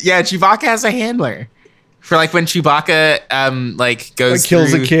 Yeah, Chewbacca has a handler. For like when Chewbacca goes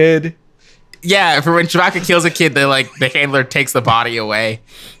Kills through, a kid. Yeah, for when Chewbacca kills a kid, the handler takes the body away.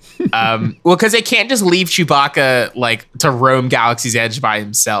 Well, because they can't just leave Chewbacca to roam Galaxy's Edge by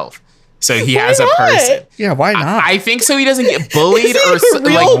himself. So he has a not? person. Yeah, why not? I think so. He doesn't get bullied, Is he or a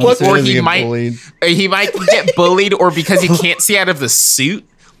real Wookiee? or Doesn't he get might bullied. he might get bullied, or because he can't see out of the suit.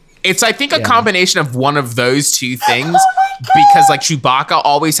 It's I think a combination of one of those two things. Because Chewbacca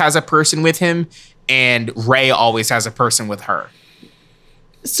always has a person with him, and Rey always has a person with her.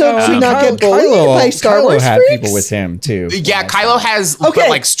 So to not get bullied by Star Kylo Wars had freaks? people with him too. Yeah, Kylo has Okay.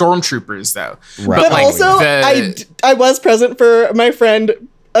 stormtroopers though. Right. But also, I was present for my friend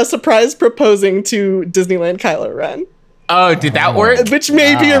a surprise proposing to Disneyland Kylo Ren, Oh, did that work? which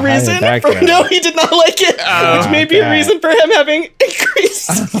may be Wow, a how did reason. that For, go? no, he did not like it, which may be a okay. reason for him having increased.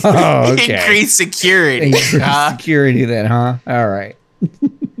 Oh, okay. Increased security. Increased security then, huh? All right.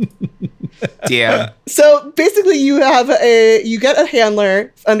 Yeah. So basically, you get a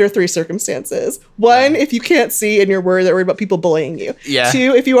handler under 3 circumstances. 1, if you can't see and you're worried about people bullying you. Yeah.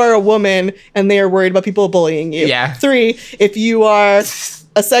 2, if you are a woman and they are worried about people bullying you. Yeah. 3, if you are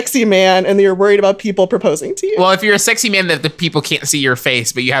a sexy man and you're worried about people proposing to you. Well, if you're a sexy man that the people can't see your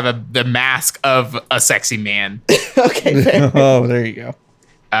face, but you have the mask of a sexy man. Okay, fair. Oh, there you go.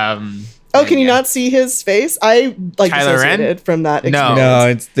 Oh, can you not see his face? I like Kylo Ren? dissociated from that. No.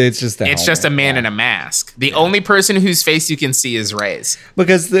 experience. No, it's just the It's just a helmet, man yeah. in a mask. The only person whose face you can see is Rey's.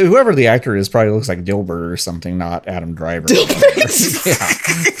 Because whoever the actor is probably looks like Dilbert or something, not Adam Driver.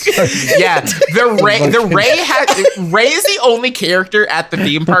 Yeah, Rey is the only character at the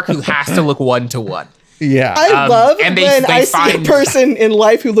theme park who has to look 1-to-1. Yeah. I love and when I see a person in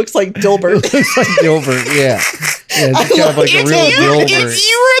life who looks like Dilbert. looks like Dilbert, yeah. Yeah, it's kind of like a If real you Dilbert.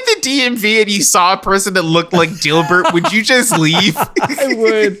 were at the DMV and you saw a person that looked like Dilbert, would you just leave? I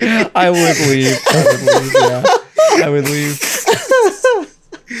would leave. Yeah. I would leave.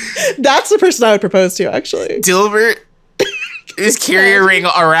 That's the person I would propose to, actually. Dilbert is carrying a ring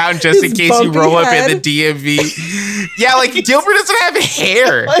around just in His case you bumpy roll up head. in the DMV. Yeah, like Dilbert doesn't have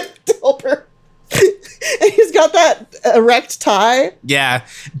hair. Like Dilbert. And he's got that erect tie. Yeah,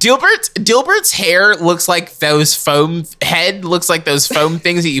 Dilbert's hair looks like those foam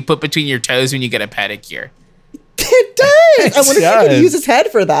things that you put between your toes when you get a pedicure. It does. I wonder if he does. could use his head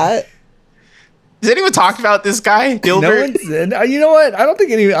for that. Has anyone talked about this guy, No Dilbert? one's, you know what? I don't think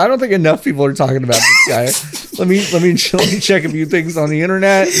enough people are talking about this guy. let me check a few things on the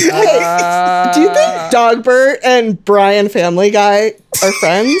internet. Do you think Dogbert and Brian Family Guy are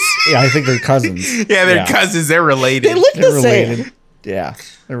friends? Yeah, I think they're cousins. Yeah, they're cousins. They're related. They look They're the same. related. Yeah,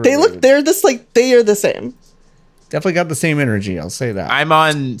 They related. are the same. Definitely got the same energy. I'll say that. I'm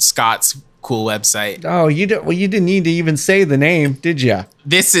on Scott's cool website. Oh, you didn't need to even say the name, did ya?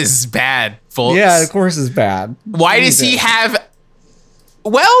 This is bad, folks. Yeah, of course it's bad. Why does he have?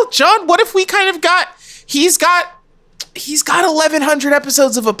 Well, John, what if we kind of he's got 1,100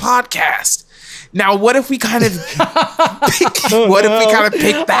 episodes of a podcast. Now, what if we kind of pick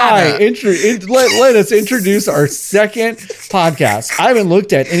that up? Let us introduce our second podcast. I haven't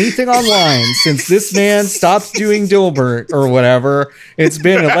looked at anything online since this man stopped doing Dilbert or whatever. It's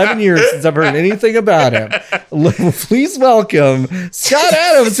been 11 years since I've heard anything about him. Please welcome Scott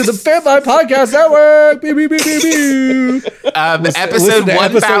Adams to the Fanby Podcast Network. Beep, beep, beep, beep, beep. Episode Listen to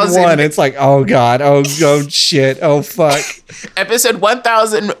 1,000. It's like, oh God, oh shit, oh fuck. Episode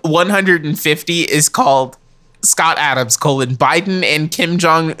 1,150 is called Scott Adams, Biden and Kim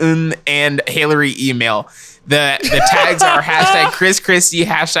Jong-un and Hillary email. The tags are hashtag Chris Christie,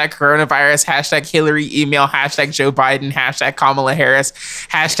 hashtag coronavirus, hashtag Hillary email, hashtag Joe Biden, hashtag Kamala Harris,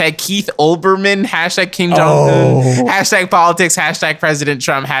 hashtag Keith Olbermann, hashtag Kim Jong-un, hashtag politics, hashtag President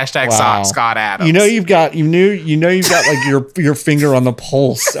Trump, hashtag Wow. Scott Adams. You've got like your finger on the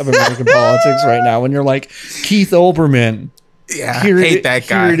pulse of American politics right now when you're like Keith Olbermann. yeah, hate that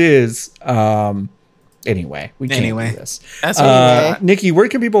guy. Here it is. Anyway, we can't do this. That's what Nikki, where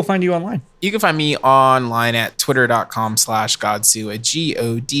can people find you online? you can find me online at twitter.com/Godsewa,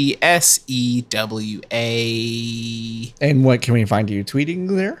 GODSEWA. And what can we find you tweeting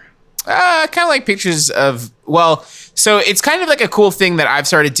there? Kind of like pictures of, so it's kind of like a cool thing that I've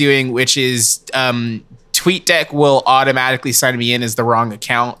started doing, which is TweetDeck will automatically sign me in as the wrong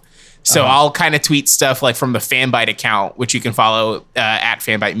account. So I'll kind of tweet stuff like from the Fanbyte account, which you can follow at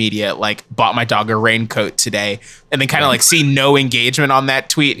Fanbyte Media, like bought my dog a raincoat today, and then kind of like see no engagement on that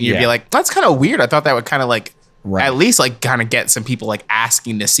tweet. And you'd be like, that's kind of weird. I thought that would kind of like at least like kind of get some people like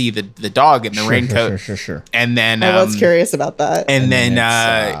asking to see the dog in the raincoat. Sure. And then I was curious about that. And then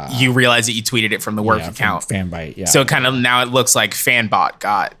you realize that you tweeted it from the work account. Fanbyte, yeah. So kind of now it looks like Fanbot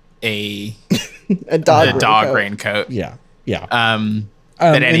got a dog raincoat. Yeah.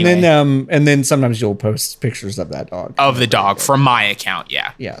 But anyway. And then sometimes you'll post pictures of that dog. Of the dog from my account,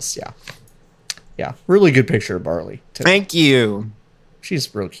 yeah. Yes, yeah. Really good picture of Barley too. Thank you.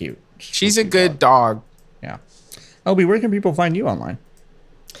 She's real cute. She's a good dog. Yeah. Obie, where can people find you online?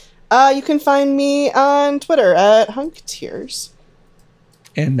 You can find me on Twitter at HunkTears.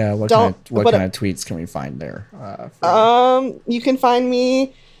 And what kind of tweets can we find there? You can find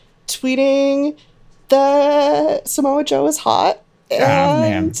me tweeting that Samoa Joe is hot.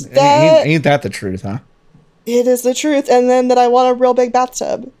 Man, That ain't that the truth, huh? it is the truth, and then that I want a real big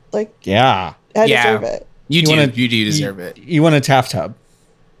bathtub. Like, Yeah. I deserve it. You wanna- do deserve it. You want a Taft tub?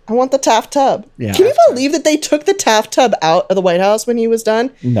 I want the Taft tub. Yeah. Can you believe that they took the Taft tub out of the White House when he was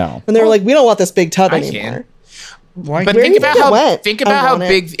done? No. And they were like, we don't want this big tub I anymore. can. Why? But Where think do you about think it how went? I how want it.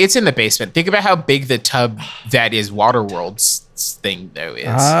 big it's in the basement. Think about how big the tub that is Waterworld's thing though is.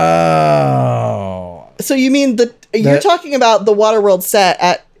 Oh. So you mean you're talking about the Waterworld set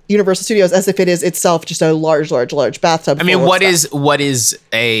at Universal Studios as if it is itself just a large bathtub. I mean, full of what stuff. is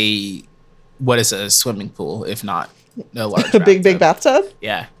a swimming pool if not a large a big bathtub?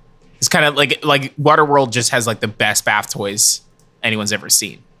 Yeah, it's kind of like Waterworld just has like the best bath toys anyone's ever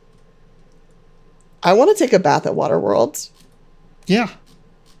seen. I want to take a bath at Waterworld. Yeah.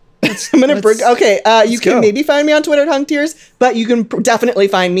 I'm gonna bring. Okay, you can go. maybe find me on Twitter at Hung Tears, but you can definitely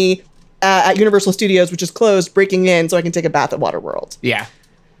find me at Universal Studios, which is closed, breaking in so I can take a bath at Waterworld. Yeah.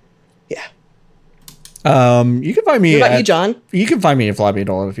 Yeah. You can find me. What about you, John? You can find me at Floppy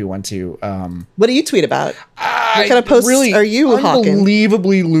Adult if you want to. What do you tweet about? What kind of posts are you hawking?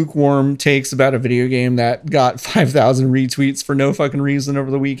 Unbelievably lukewarm takes about a video game that got 5,000 retweets for no fucking reason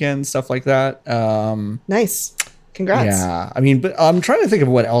over the weekend, stuff like that. Nice. Congrats. Yeah, I mean, but I'm trying to think of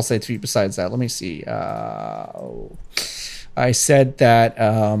what else I tweet besides that. Let me see. I said that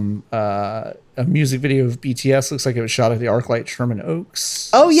a music video of BTS looks like it was shot at the ArcLight Sherman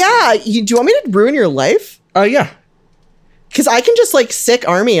Oaks. Oh, yeah. Do you want me to ruin your life? Yeah. Because I can just like sick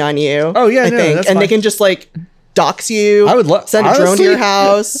army on you. Oh, yeah, I no, think. that's and fine. they can just like dox you. I would love send a drone to your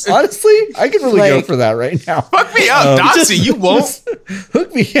house. Honestly, I could really go Like- for that right now. Fuck me up, Doxy. You won't.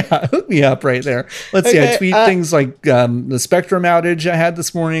 Hook me up right there. Let's see. I Okay, tweet things like the Spectrum outage I had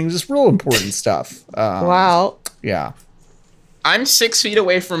this morning, just real important stuff. Wow. Yeah. I'm 6 feet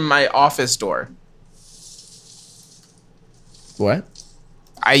away from my office door. What?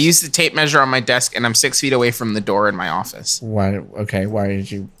 I use the tape measure on my desk, and I'm 6 feet away from the door in my office. Why? Okay. Why did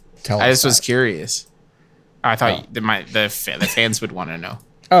you tell us? I just was that? curious. I thought the fans would want to know.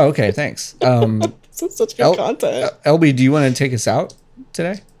 Oh, okay. Thanks. This is such good content. LB, do you want to take us out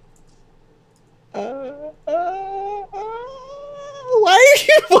today? Why'd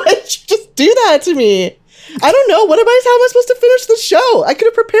you just do that to me? I don't know. How am I supposed to finish the show? I could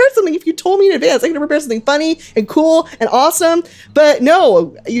have prepared something if you told me in advance. I could have prepared something funny and cool and awesome. But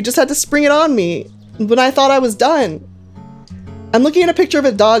no, you just had to spring it on me when I thought I was done. I'm looking at a picture of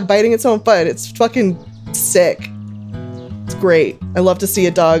a dog biting its own foot. It's fucking sick. It's great. I love to see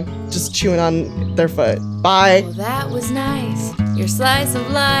a dog just chewing on their foot. Bye. Well, that was nice. Your slice of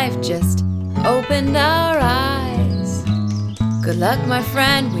life just opened our eyes. Good luck, my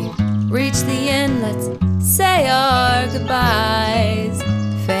friend. We've reached the end. Let's say our goodbyes.